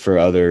just for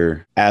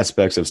other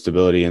aspects of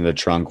stability in the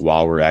trunk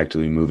while we're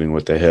actively moving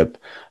with the hip,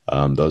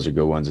 those are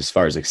good ones. As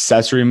far as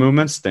accessory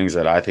movements, things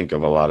that I think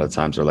of a lot of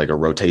times are like a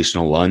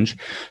rotational lunge.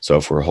 So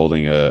if we're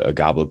holding a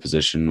goblet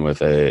position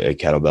with a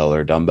kettlebell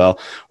or a dumbbell,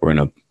 we're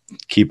going to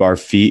keep our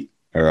feet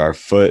or our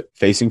foot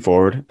facing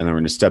forward, and then we're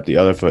going to step the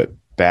other foot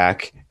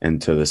back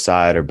and to the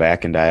side or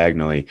back and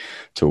diagonally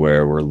to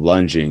where we're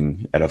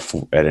lunging at a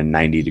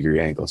 90-degree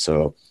angle.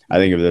 So I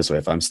think of it this way.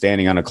 If I'm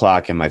standing on a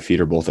clock and my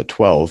feet are both at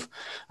 12,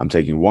 I'm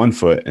taking one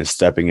foot and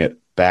stepping it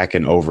back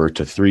and over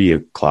to 3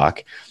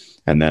 o'clock.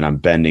 And then I'm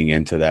bending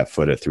into that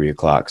foot at 3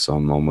 o'clock. So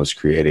I'm almost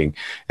creating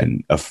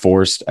a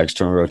forced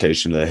external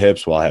rotation of the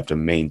hips while I have to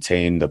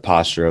maintain the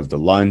posture of the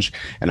lunge.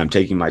 And I'm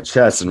taking my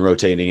chest and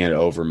rotating it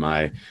over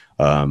my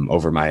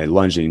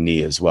lunging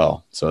knee as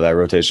well. So that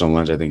rotational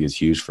lunge, I think, is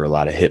huge for a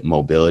lot of hip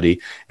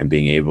mobility and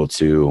being able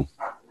to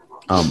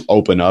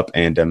open up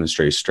and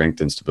demonstrate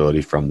strength and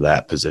stability from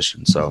that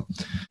position. So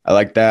I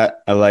like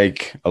that. I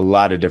like a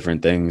lot of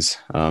different things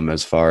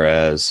as far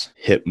as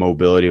hip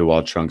mobility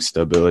while trunk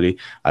stability.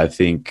 I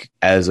think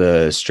as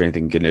a strength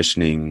and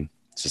conditioning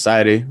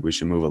society, we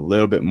should move a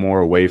little bit more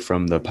away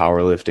from the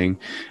powerlifting,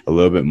 a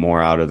little bit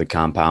more out of the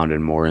compound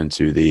and more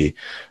into the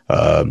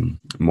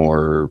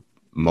more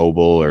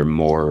mobile or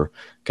more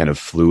kind of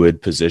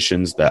fluid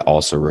positions that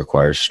also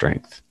require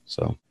strength.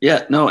 So,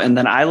 yeah, no. And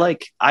then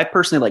I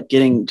personally like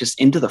getting just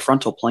into the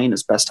frontal plane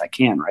as best I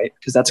can, right?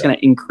 Because that's going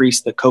to increase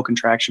the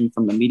co-contraction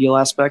from the medial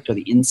aspect or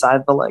the inside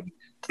of the leg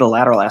to the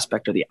lateral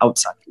aspect or the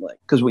outside of the leg.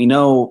 Because we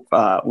know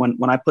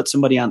when I put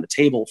somebody on the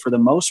table, for the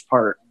most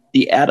part,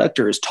 the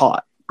adductor is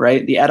taut,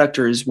 right? The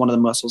adductor is one of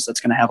the muscles that's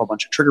going to have a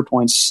bunch of trigger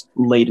points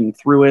laden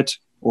through it.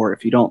 Or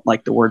if you don't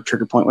like the word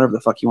trigger point, whatever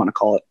the fuck you want to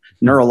call it,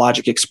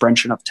 neurologic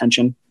expression of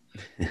tension.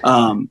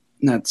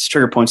 That's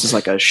trigger points is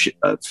like a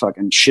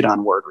fucking shit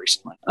on word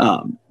recently.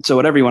 So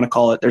whatever you want to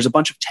call it, there's a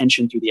bunch of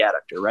tension through the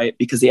adductor, right?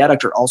 Because the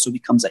adductor also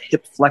becomes a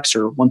hip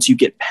flexor once you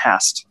get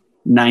past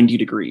 90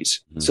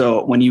 degrees. Mm-hmm.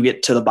 So when you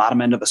get to the bottom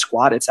end of a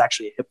squat, it's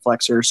actually a hip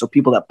flexor. So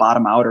people that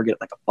bottom out or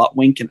get like a butt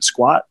wink in a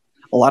squat,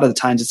 a lot of the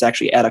times it's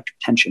actually adductor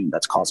tension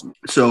that's causing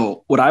it.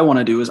 So what I want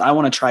to do is I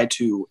want to try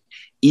to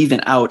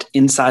even out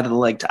inside of the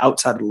leg to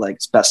outside of the leg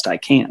as best I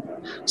can.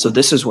 So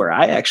this is where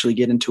I actually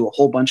get into a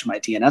whole bunch of my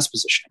DNS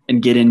positioning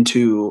and get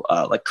into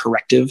like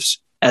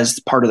correctives as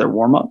part of their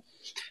warm up.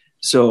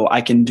 So I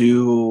can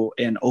do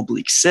an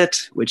oblique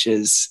sit, which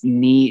is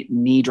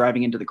knee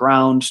driving into the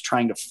ground,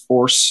 trying to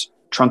force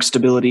trunk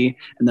stability,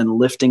 and then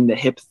lifting the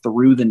hip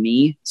through the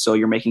knee. So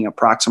you're making a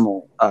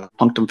proximal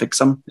punctum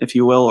fixum, if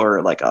you will,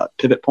 or like a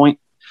pivot point.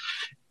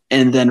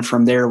 And then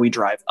from there, we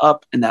drive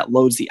up, and that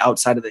loads the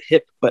outside of the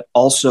hip, but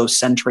also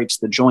centrates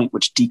the joint,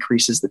 which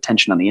decreases the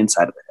tension on the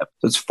inside of the hip.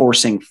 So it's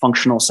forcing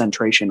functional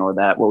centration, or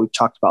that what we've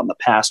talked about in the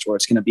past, where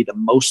it's going to be the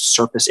most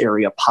surface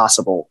area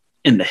possible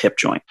in the hip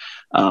joint.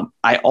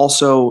 I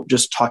also,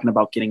 just talking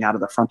about getting out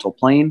of the frontal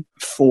plane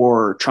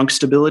for trunk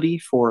stability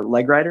for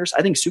leg riders,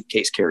 I think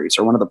suitcase carries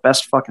are one of the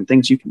best fucking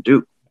things you can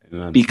do.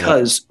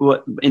 Because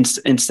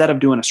instead of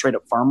doing a straight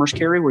up farmer's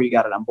carry where you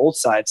got it on both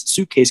sides, the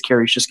suitcase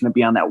carry is just going to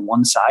be on that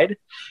one side,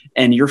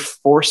 and you're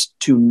forced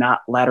to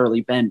not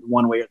laterally bend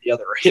one way or the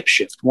other, or hip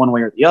shift one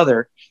way or the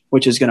other,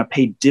 which is going to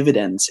pay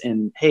dividends.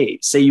 And hey,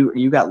 say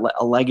you got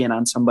a leg in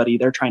on somebody,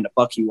 they're trying to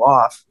buck you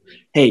off.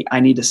 Hey, I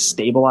need to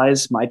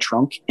stabilize my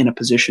trunk in a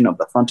position of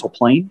the frontal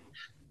plane.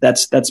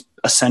 That's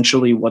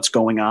essentially what's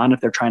going on. If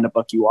they're trying to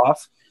buck you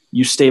off,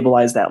 you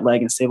stabilize that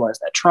leg and stabilize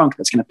that trunk.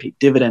 That's going to pay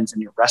dividends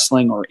in your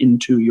wrestling or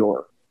into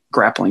your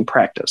grappling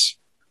practice.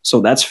 So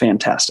that's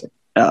fantastic.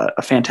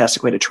 A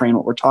fantastic way to train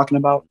what we're talking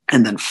about.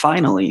 And then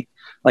finally,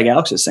 like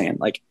Alex is saying,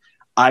 like,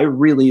 I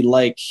really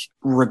like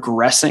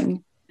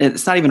regressing.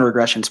 It's not even a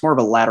regression. It's more of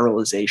a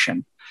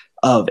lateralization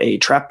of a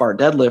trap bar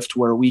deadlift,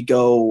 where we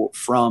go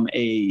from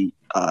a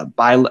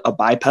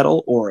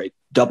bipedal or a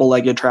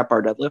double-legged trap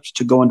bar deadlift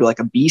to go into like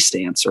a B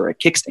stance or a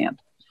kickstand.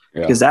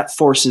 Yeah. Because that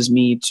forces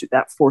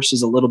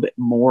a little bit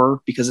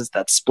more, because it's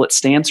that split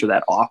stance or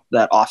that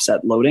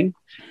offset loading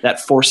that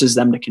forces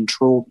them to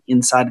control the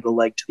inside of the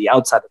leg to the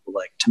outside of the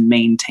leg to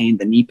maintain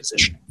the knee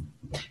position.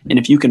 And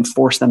if you can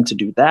force them to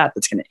do that,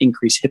 that's going to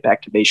increase hip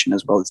activation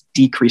as well as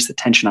decrease the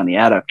tension on the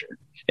adductor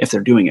if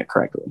they're doing it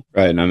correctly.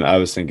 Right. And I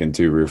was thinking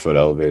too, rear foot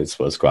elevated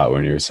split squat,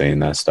 when you were saying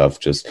that stuff,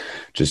 just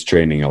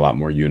training a lot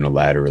more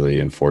unilaterally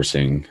and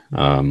forcing,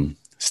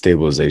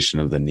 stabilization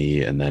of the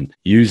knee, and then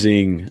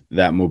using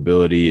that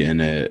mobility in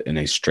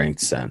a strength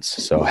sense.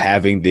 So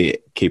having the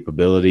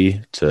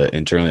capability to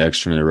internally,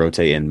 externally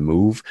rotate and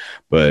move,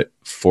 but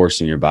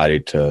forcing your body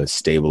to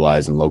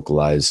stabilize and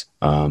localize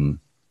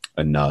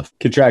enough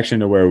contraction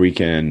to where we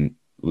can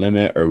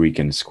limit or we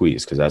can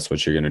squeeze, because that's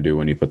what you're going to do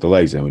when you put the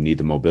legs in. We need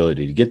the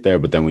mobility to get there,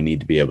 but then we need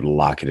to be able to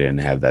lock it in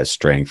and have that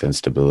strength and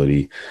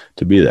stability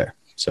to be there.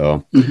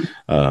 So,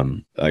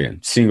 again,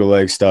 single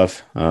leg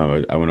stuff.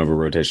 I went over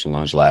rotational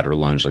lunge, lateral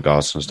lunge, like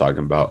Austin was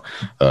talking about,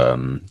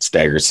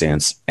 stagger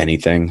stance,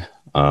 anything.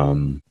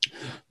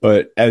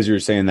 But as you were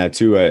saying that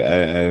too,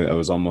 I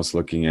was almost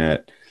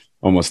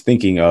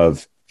thinking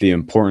of the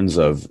importance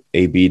of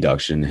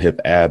abduction, hip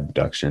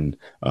abduction,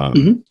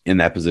 in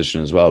that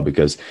position as well.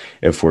 Because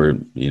if we're,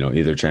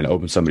 either trying to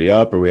open somebody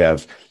up, or we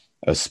have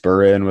a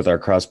spur in with our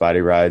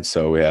crossbody ride,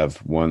 so we have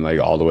one leg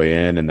all the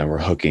way in, and then we're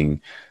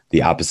hooking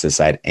the opposite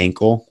side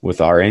ankle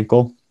with our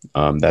ankle,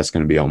 that's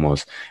going to be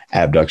almost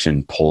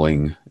abduction,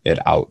 pulling it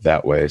out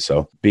that way.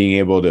 So being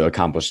able to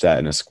accomplish that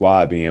in a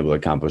squat, being able to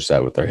accomplish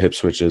that with our hip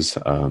switches,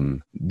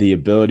 the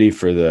ability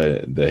for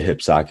the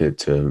hip socket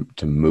to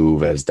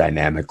move as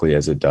dynamically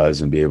as it does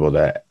and be able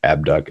to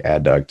abduct,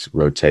 adduct,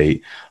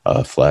 rotate,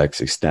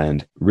 flex,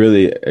 extend,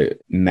 really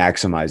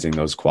maximizing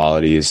those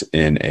qualities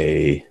in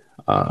a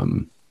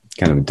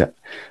kind of,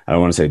 I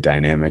don't want to say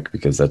dynamic,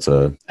 because that's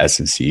a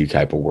S&C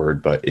type of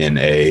word, but in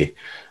a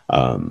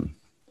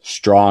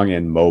strong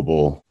and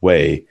mobile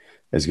way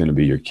is going to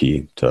be your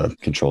key to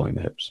controlling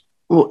the hips.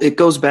 Well, it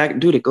goes back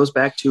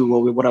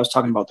to what I was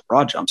talking about, the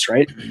broad jumps,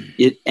 right?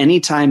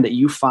 Anytime that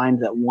you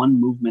find that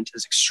one movement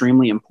is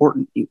extremely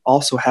important, you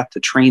also have to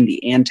train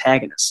the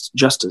antagonist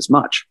just as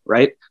much,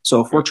 right?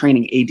 So if we're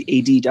training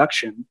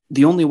adduction,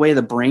 the only way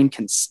the brain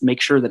can make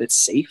sure that it's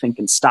safe and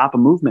can stop a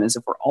movement is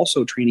if we're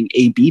also training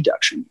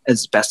abduction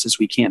as best as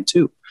we can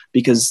too,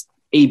 because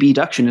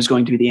abduction is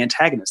going to be the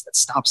antagonist that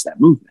stops that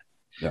movement.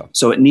 Yeah.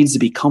 So it needs to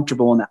be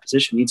comfortable in that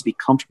position, needs to be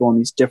comfortable in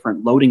these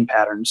different loading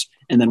patterns.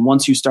 And then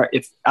once you start,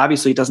 if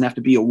obviously it doesn't have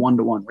to be a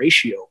 1-to-1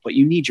 ratio, but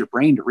you need your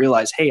brain to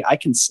realize, hey, I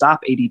can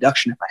stop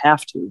adduction if I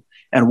have to.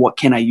 And what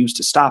can I use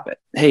to stop it?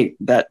 Hey,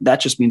 that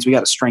just means we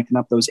got to strengthen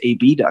up those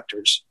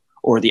abductors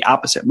or the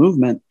opposite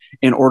movement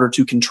in order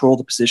to control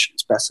the position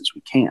as best as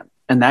we can.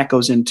 And that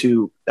goes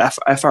into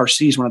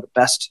FRC is one of the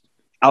best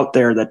out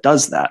there that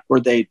does that,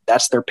 where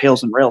that's their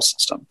pails and rails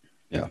system.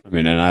 Yeah. I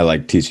mean, and I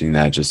like teaching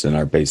that just in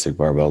our basic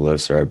barbell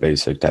lifts or our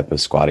basic type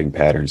of squatting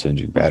patterns,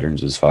 hinging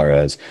patterns, as far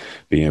as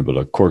being able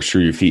to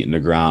corkscrew your feet in the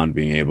ground,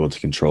 being able to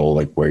control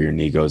like where your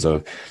knee goes.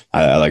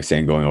 I like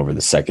saying going over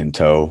the second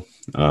toe,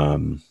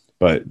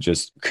 but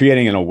just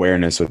creating an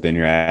awareness within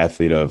your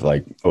athlete of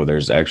like, oh,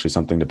 there's actually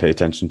something to pay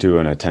attention to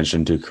and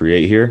attention to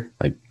create here.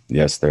 Like,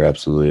 yes, there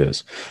absolutely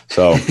is.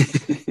 So,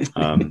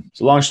 so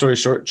long story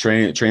short,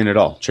 train it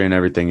all, train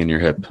everything in your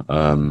hip,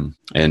 and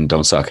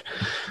don't suck.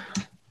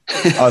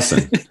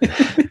 Austin,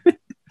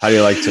 how do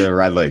you like to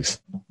ride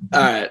legs?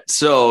 All right,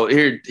 so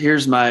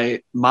here's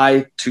my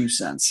 2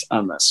 cents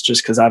on this,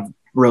 just because I've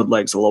rode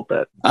legs a little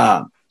bit.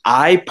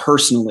 I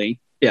personally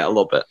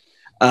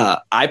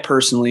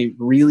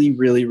really,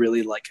 really,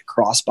 really like a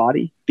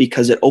crossbody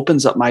because it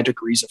opens up my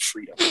degrees of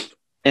freedom.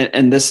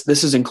 And this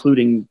is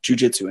including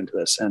jujitsu into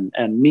this.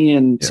 And me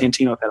and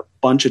Santino have had a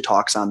bunch of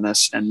talks on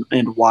this and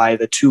why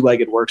the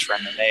 2-legged works for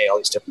MMA, all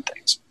these different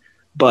things.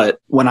 But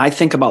when I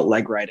think about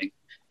leg riding,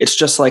 it's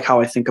just like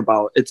how I think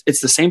about it's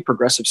the same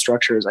progressive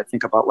structure as I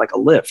think about like a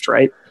lift,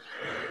 right?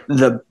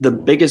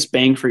 The biggest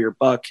bang for your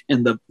buck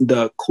and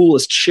the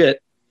coolest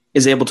shit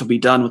is able to be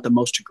done with the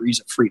most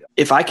degrees of freedom.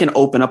 If I can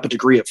open up a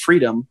degree of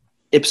freedom,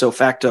 ipso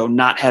facto,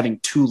 not having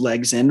 2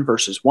 legs in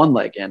versus 1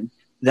 leg in,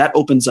 that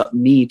opens up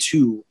me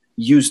to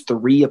use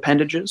 3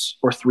 appendages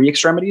or 3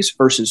 extremities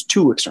versus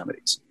 2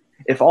 extremities.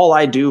 If all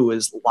I do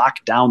is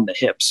lock down the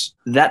hips,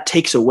 that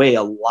takes away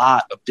a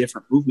lot of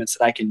different movements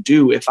that I can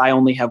do if I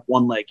only have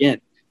one leg in.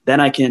 Then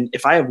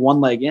if I have one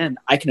leg in,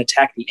 I can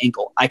attack the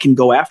ankle. I can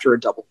go after a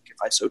double hook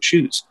if I so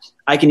choose.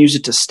 I can use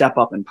it to step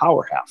up in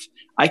power half.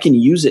 I can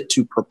use it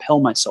to propel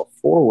myself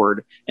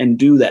forward and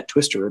do that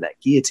twister or that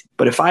guillotine.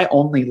 But if I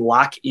only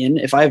lock in,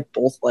 if I have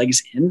both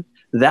legs in,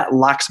 that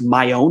locks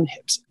my own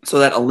hips. So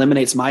that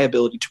eliminates my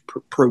ability to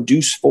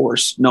produce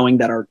force, knowing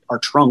that our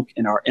trunk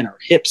and our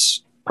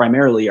hips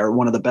primarily are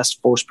one of the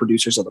best force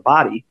producers of the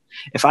body.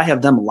 If I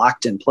have them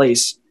locked in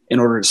place in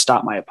order to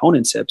stop my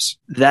opponent's hips,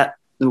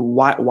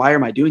 why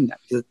am I doing that?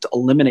 Because it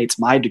eliminates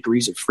my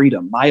degrees of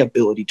freedom, my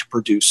ability to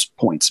produce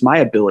points, my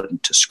ability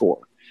to score,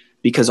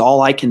 because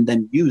all I can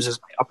then use is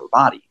my upper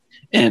body.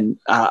 And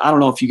I don't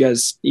know if you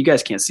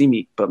guys can't see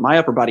me, but my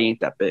upper body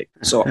ain't that big.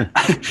 So,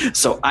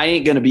 so I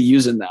ain't going to be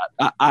using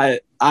that. I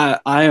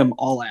am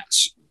all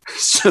ass.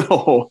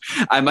 So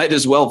I might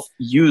as well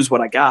use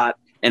what I got.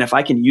 And if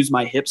I can use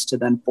my hips to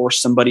then force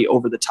somebody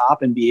over the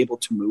top and be able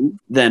to move,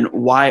 then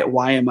why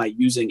am I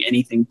using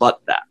anything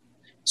but that?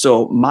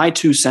 So my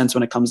 2 cents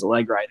when it comes to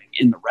leg riding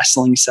in the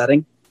wrestling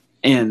setting,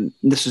 and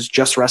this is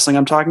just wrestling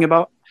I'm talking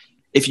about,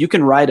 if you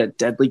can ride a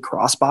deadly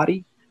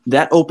crossbody,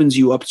 that opens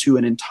you up to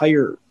an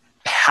entire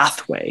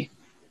pathway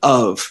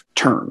of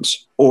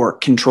turns or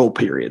control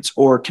periods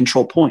or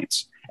control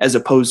points, as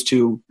opposed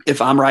to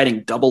if I'm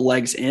riding double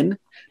legs in,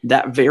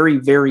 that's a very,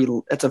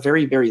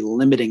 very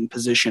limiting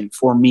position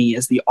for me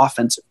as the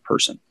offensive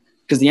person.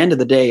 Because at the end of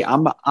the day,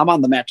 I'm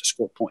on the mat to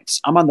score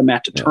points. I'm on the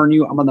mat to turn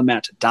you. I'm on the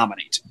mat to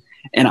dominate.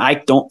 And I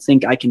don't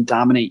think I can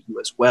dominate you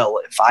as well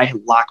if I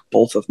lock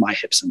both of my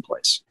hips in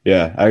place.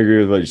 Yeah, I agree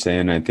with what you're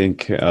saying. I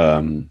think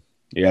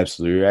you're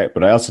absolutely right.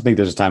 But I also think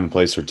there's a time and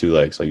place for 2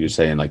 legs. Like you're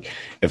saying, like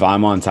if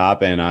I'm on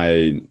top and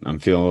I'm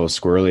feeling a little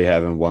squirrely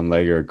having one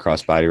leg or a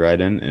crossbody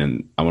ride in,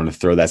 and I want to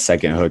throw that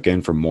second hook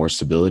in for more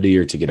stability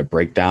or to get a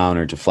breakdown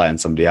or to flatten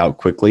somebody out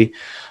quickly,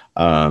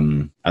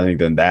 I think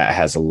then that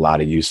has a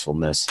lot of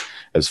usefulness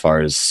as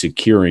far as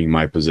securing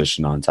my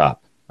position on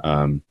top.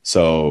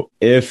 So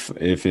if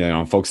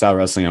folk style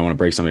wrestling, I want to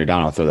break somebody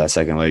down, I'll throw that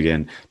second leg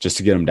in just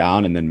to get them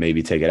down and then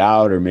maybe take it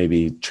out or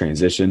maybe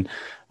transition.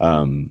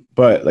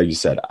 But like you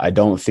said, I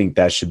don't think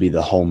that should be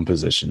the home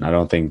position. I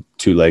don't think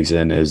 2 legs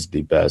in is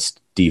the best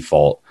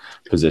default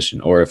position.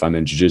 Or if I'm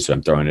in jiu-jitsu,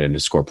 I'm throwing it in to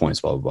score points,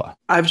 blah, blah, blah.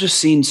 I've just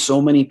seen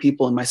so many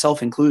people, and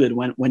myself included,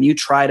 when you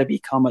try to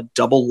become a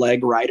double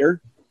leg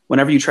rider,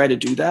 whenever you try to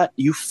do that,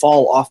 you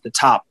fall off the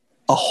top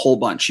a whole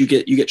bunch. You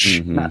get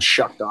not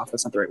shucked off.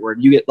 That's not the right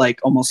word. You get like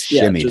almost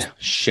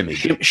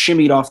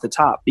shimmied off the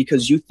top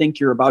because you think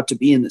you're about to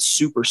be in this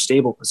super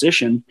stable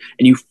position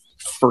and you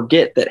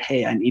forget that,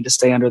 hey, I need to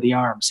stay under the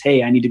arms.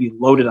 Hey, I need to be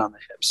loaded on the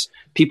hips.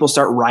 People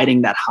start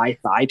riding that high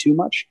thigh too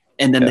much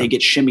and then they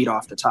get shimmied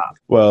off the top.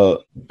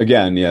 Well,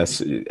 again,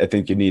 yes, I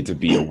think you need to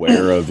be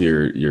aware of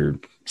your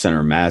center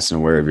of mass and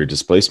aware of your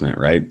displacement,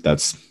 right?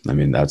 That's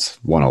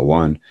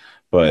 101.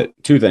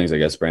 But 2 things, I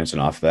guess, branching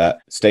off of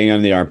that. Staying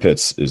on the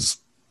armpits is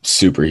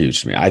super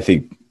huge to me. I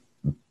think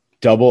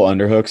double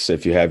underhooks,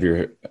 if you have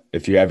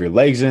your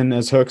legs in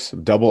as hooks,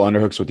 double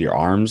underhooks with your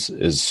arms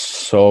is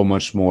so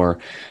much more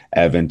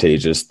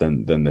advantageous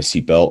than the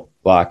seatbelt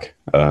lock.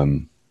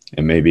 And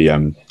maybe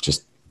I'm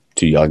just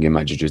too young in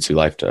my jiu-jitsu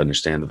life to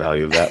understand the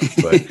value of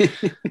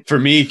that. But for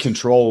me,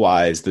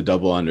 control-wise, the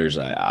double unders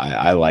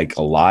I like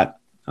a lot.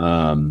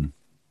 And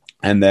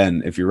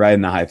then if you're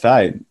riding the high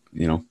thigh,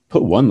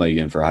 put one leg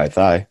in for a high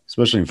thigh,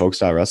 especially in folk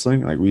style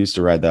wrestling. Like we used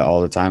to ride that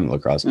all the time in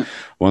lacrosse.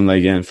 One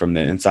leg in from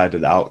the inside to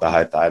the out, the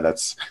high thigh.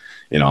 That's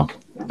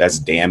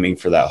damning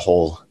for that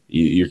whole.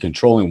 You're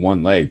controlling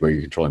one leg, where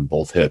you're controlling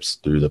both hips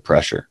through the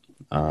pressure.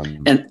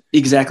 And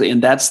exactly,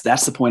 and that's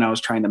the point I was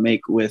trying to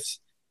make. With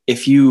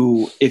if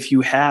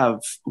you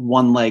have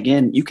one leg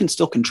in, you can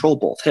still control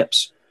both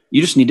hips.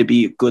 You just need to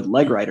be a good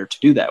leg rider to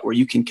do that, where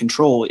you can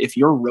control, if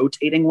you're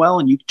rotating well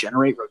and you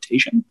generate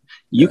rotation,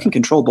 you can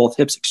control both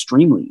hips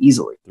extremely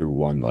easily. Through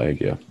one leg,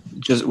 yeah.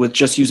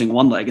 Just using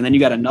one leg. And then you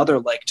got another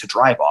leg to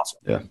drive off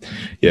of. Yeah.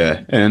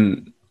 Yeah.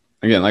 And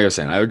again, like I was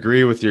saying, I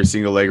agree with your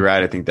single leg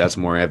ride. I think that's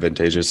more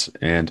advantageous.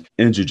 And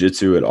in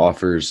jiu-jitsu, it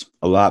offers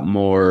a lot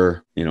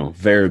more,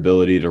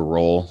 variability to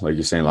roll, like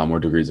you're saying, a lot more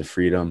degrees of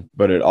freedom.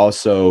 But it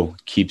also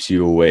keeps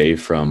you away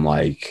from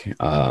I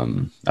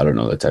don't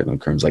know the technical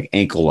terms, like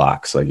ankle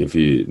locks. Like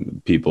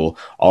people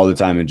all the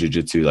time in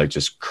jiu-jitsu, like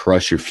just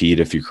crush your feet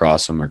if you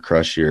cross them or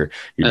crush your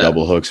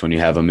double hooks when you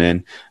have them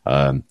in.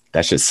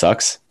 That shit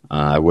sucks.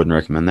 I wouldn't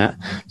recommend that.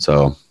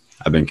 So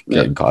I've been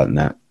getting caught in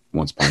that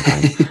once upon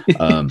a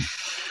time.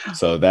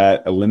 So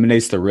that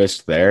eliminates the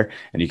risk there,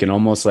 and you can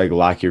almost like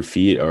lock your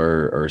feet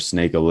or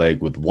snake a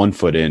leg with one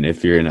foot in.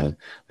 If you're in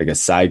a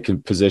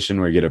side position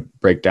where you get a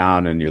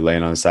breakdown and you're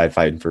laying on the side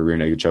fighting for a rear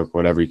naked choke or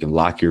whatever, you can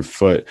lock your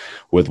foot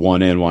with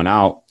one in, one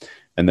out,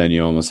 And then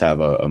you almost have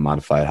a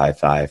modified high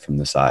thigh from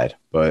the side.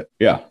 But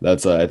yeah,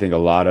 that's, I think, a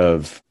lot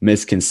of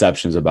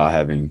misconceptions about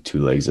having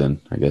two legs in.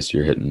 I guess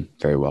you're hitting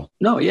very well.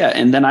 No, yeah.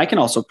 And then I can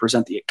also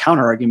present the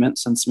counter argument,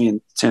 since me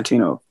and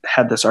Santino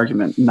had this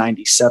argument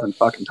 97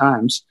 fucking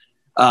times.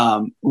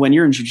 When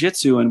you're in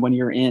jiu-jitsu and when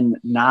you're in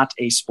not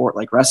a sport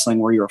like wrestling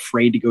where you're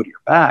afraid to go to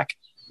your back,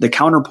 the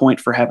counterpoint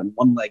for having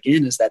one leg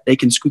in is that they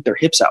can scoot their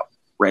hips out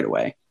right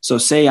away. So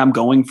say I'm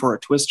going for a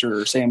twister,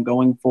 or say I'm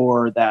going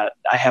for that,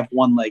 I have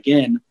one leg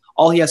in,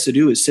 all he has to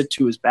do is sit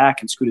to his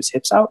back and scoot his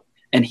hips out,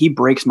 and he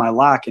breaks my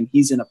lock, and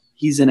he's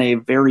in a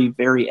very,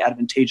 very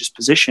advantageous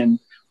position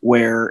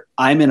where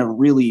I'm in a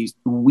really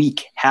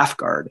weak half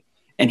guard,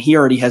 and he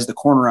already has the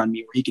corner on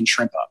me where he can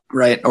shrimp up,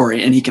 right?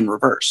 And he can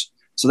reverse.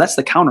 So that's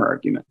the counter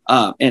argument.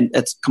 And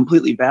it's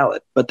completely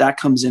valid, but that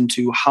comes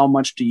into how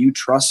much do you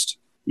trust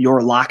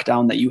your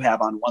lockdown that you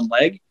have on one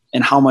leg,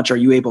 and how much are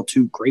you able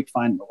to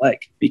grapevine the leg?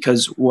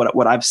 Because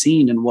what I've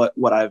seen and what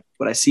I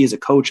see as a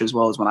coach, as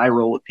well as when I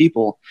roll with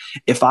people,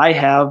 if I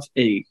have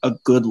a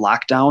good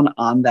lockdown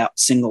on that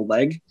single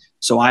leg,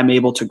 so I'm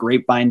able to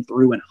grapevine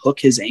through and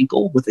hook his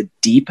ankle with a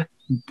deep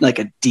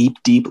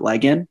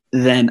leg in,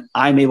 then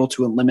I'm able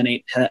to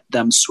eliminate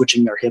them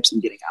switching their hips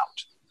and getting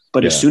out.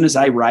 But as soon as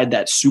I ride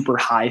that super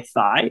high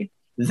thigh,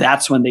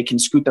 that's when they can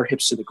scoot their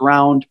hips to the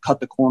ground, cut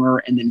the corner,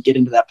 and then get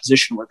into that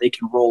position where they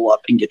can roll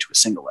up and get to a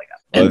single leg.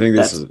 Well, I think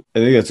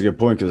that's a good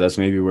point, because that's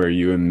maybe where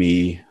you and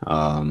me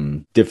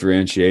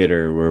differentiate,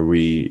 or where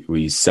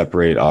we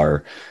separate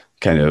our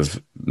kind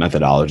of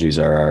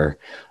methodologies, or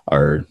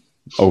our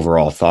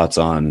overall thoughts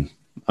on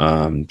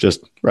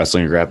just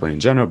wrestling and grappling in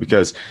general.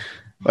 Because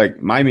like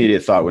my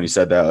immediate thought when you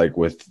said that, like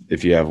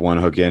if you have one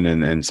hook in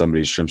and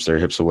somebody shrimps their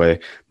hips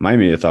away, my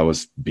immediate thought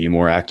was be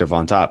more active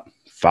on top,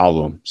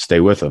 follow them, stay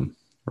with them.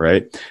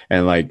 Right.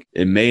 And like,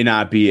 it may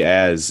not be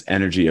as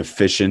energy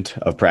efficient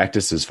of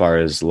practice as far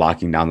as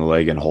locking down the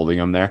leg and holding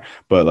them there.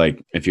 But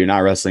like, if you're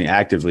not wrestling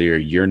actively, or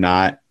you're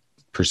not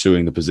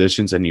pursuing the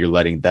positions and you're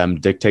letting them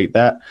dictate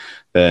that,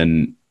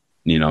 then,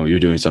 you're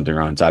doing something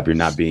wrong on top. You're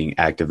not being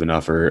active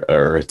enough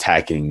or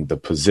attacking the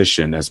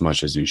position as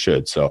much as you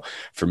should. So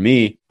for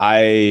me,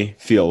 I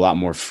feel a lot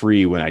more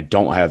free when I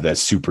don't have that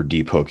super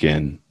deep hook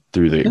in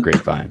through the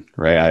grapevine.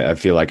 Right. I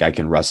feel like I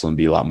can wrestle and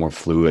be a lot more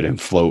fluid and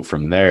float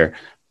from there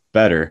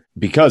better,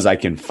 because I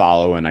can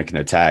follow and I can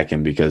attack,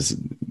 and because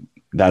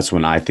that's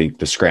when I think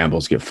the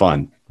scrambles get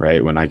fun,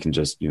 right? When I can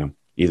just,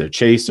 either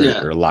chase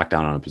or lock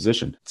down on a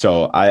position.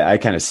 So I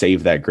kind of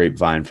save that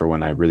grapevine for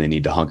when I really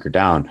need to hunker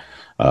down.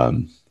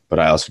 But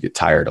I also get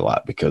tired a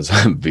lot because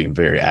I'm being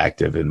very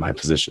active in my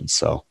position.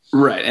 So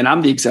right. And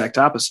I'm the exact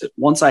opposite.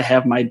 Once I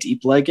have my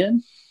deep leg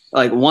in,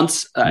 like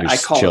once I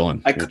call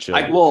chilling. I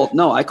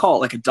call it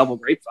like a double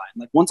grapevine.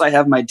 Like once I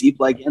have my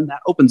deep leg in,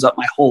 that opens up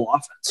my whole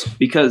offense,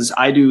 because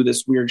I do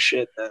this weird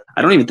shit that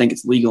I don't even think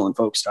it's legal in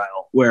folk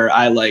style, where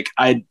I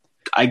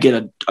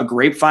get a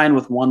grapevine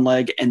with one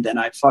leg, and then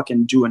I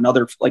fucking do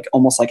another, like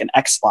almost like an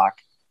X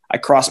lock. I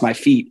cross my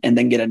feet and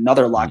then get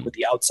another lock with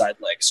the outside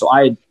leg. So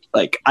I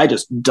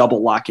just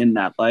double lock in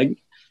that leg,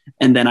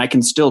 and then I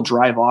can still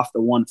drive off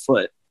the one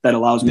foot. That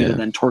allows me to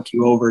then torque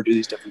you over, do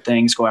these different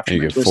things, go after.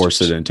 You can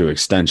force it into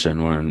extension,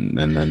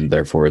 and then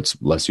therefore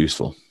it's less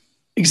useful.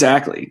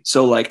 Exactly.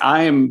 So like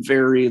I am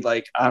very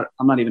I'm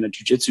not even a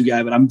jiu-jitsu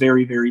guy, but I'm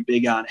very, very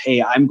big on,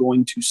 hey, I'm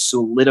going to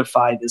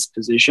solidify this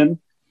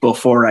position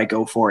before I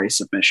go for a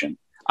submission.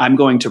 I'm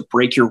going to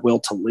break your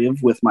will to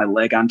live with my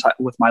leg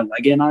with my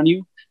leg in on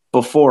you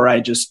before I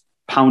just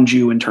pound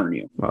you and turn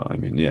you. Well, I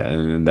mean, yeah,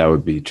 and that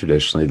would be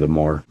traditionally the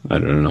more, I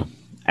don't know,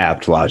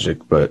 apt logic,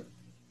 but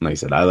like I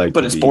said,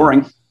 it's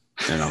boring.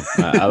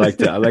 I like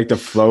to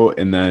float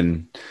and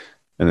then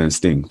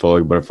sting, flow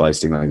like a butterfly,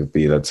 sting like a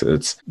bee. It's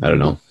I don't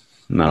know,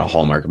 not a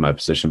hallmark of my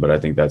position, but I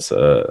think that's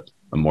a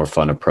more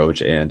fun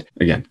approach. And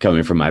again,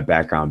 coming from my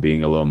background,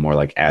 being a little more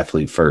like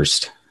athlete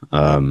first,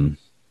 it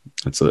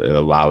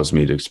allows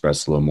me to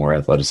express a little more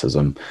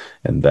athleticism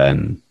and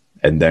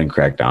then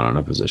crack down on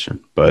a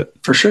position. But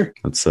for sure,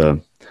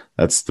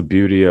 that's the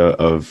beauty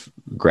of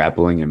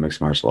grappling and mixed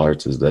martial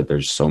arts, is that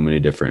there's so many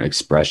different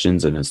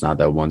expressions, and it's not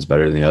that one's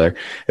better than the other.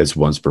 It's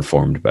one's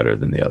performed better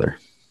than the other.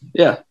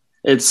 Yeah.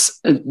 It's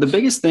the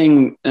biggest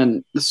thing,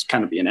 and this is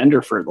kind of be an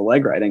ender for the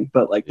leg riding,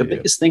 but like the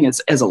biggest thing is,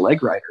 as a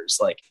leg rider, is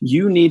like,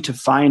 you need to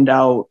find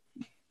out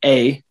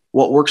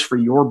what works for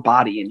your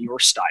body and your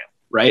style,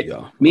 right?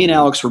 Yeah. Me and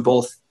Alex were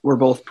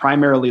both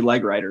primarily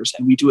leg riders,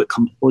 and we do it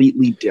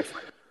completely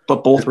different,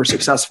 but both were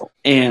successful.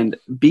 And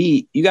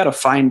B, you got to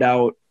find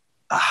out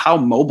how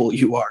mobile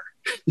you are.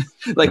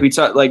 Like we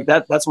talked, like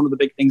that's one of the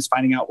big things,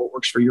 finding out what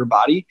works for your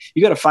body.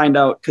 You got to find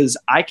out, because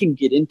I can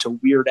get into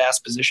weird ass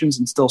positions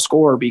and still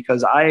score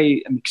because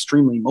I am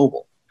extremely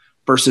mobile,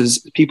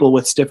 versus people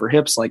with stiffer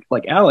hips like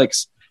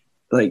Alex.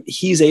 Like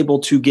he's able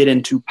to get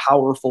into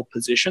powerful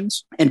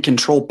positions and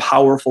control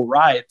powerful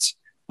rides,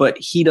 but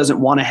he doesn't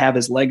want to have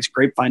his legs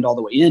grapevined all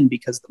the way in,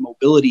 because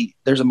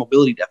there's a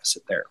mobility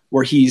deficit there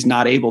where he's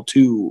not able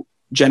to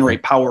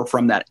generate power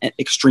from that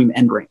extreme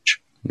end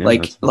range.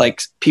 Yeah,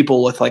 like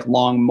people with like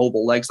long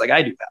mobile legs like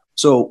I do have.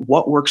 So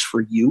what works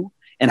for you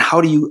And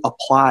how do you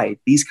apply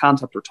these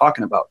concepts we're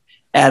talking about?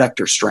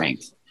 Adductor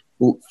strength,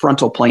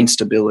 frontal plane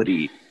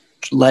stability,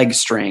 leg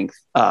strength,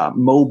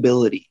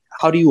 mobility.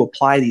 How do you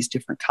apply these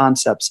different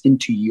concepts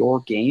into your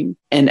game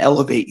and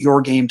elevate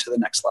your game to the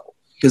next level?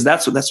 Because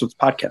that's what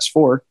podcast's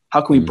for.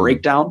 How can we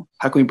break down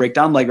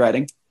leg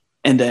riding?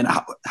 And then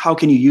how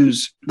can you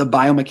use the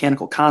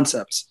biomechanical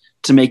concepts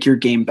to make your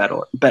game better,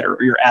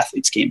 or your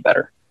athlete's game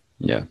better?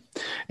 Yeah.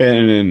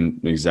 And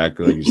then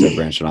exactly like you said,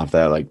 branching off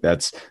that, like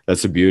that's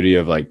the beauty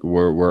of like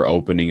we're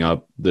opening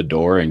up the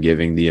door and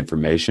giving the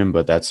information,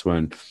 but that's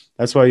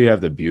why you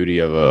have the beauty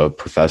of a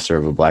professor,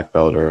 of a black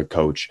belt, or a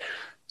coach,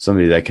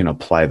 somebody that can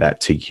apply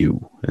that to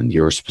you and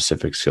your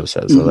specific skill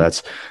set. So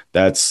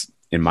that's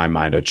in my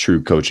mind, a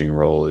true coaching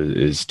role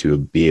is to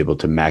be able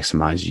to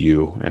maximize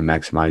you and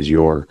maximize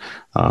your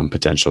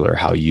potential, or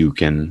how you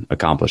can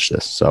accomplish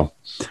this. So,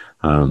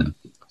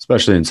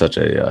 especially in such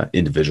a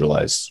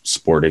individualized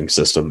sporting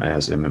system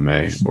as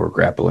MMA or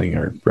grappling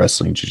or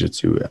wrestling,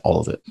 jiu-jitsu,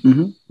 all of it.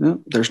 Yeah,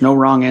 there's no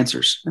wrong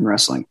answers in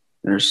wrestling.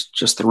 There's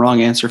just the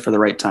wrong answer for the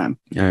right time.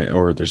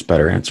 Or there's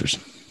better answers.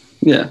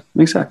 Yeah,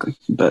 exactly.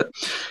 But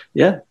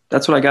yeah,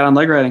 that's what I got on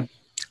leg riding.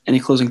 Any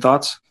closing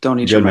thoughts? Don't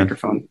eat your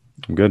microphone.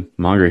 I'm good.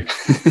 I'm hungry.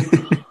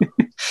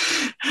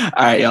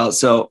 All right, y'all.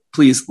 So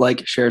please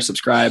like, share,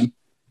 subscribe.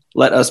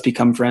 Let us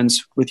become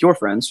friends with your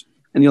friends.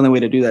 And the only way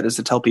to do that is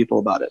to tell people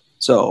about it.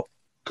 So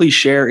please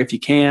share if you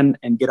can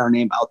and get our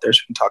name out there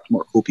so we can talk to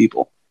more cool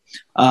people.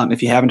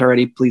 If you haven't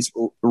already, please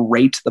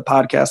rate the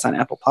podcast on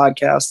Apple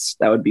Podcasts.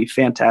 That would be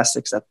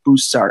fantastic. That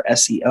boosts our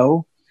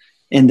SEO.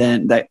 And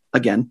then that,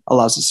 again,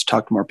 allows us to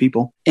talk to more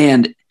people.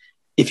 And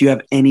if you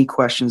have any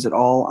questions at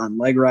all on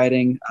leg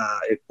riding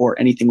or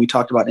anything we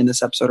talked about in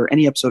this episode or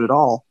any episode at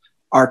all,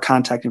 our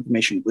contact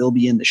information will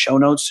be in the show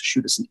notes.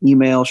 Shoot us an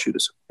email, shoot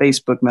us a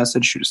Facebook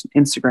message, shoot us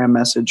an Instagram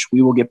message.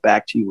 We will get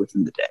back to you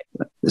within the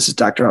day. This is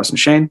Dr. Austin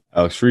Shane.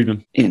 Alex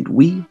Friedman. And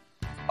we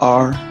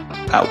are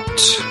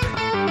out.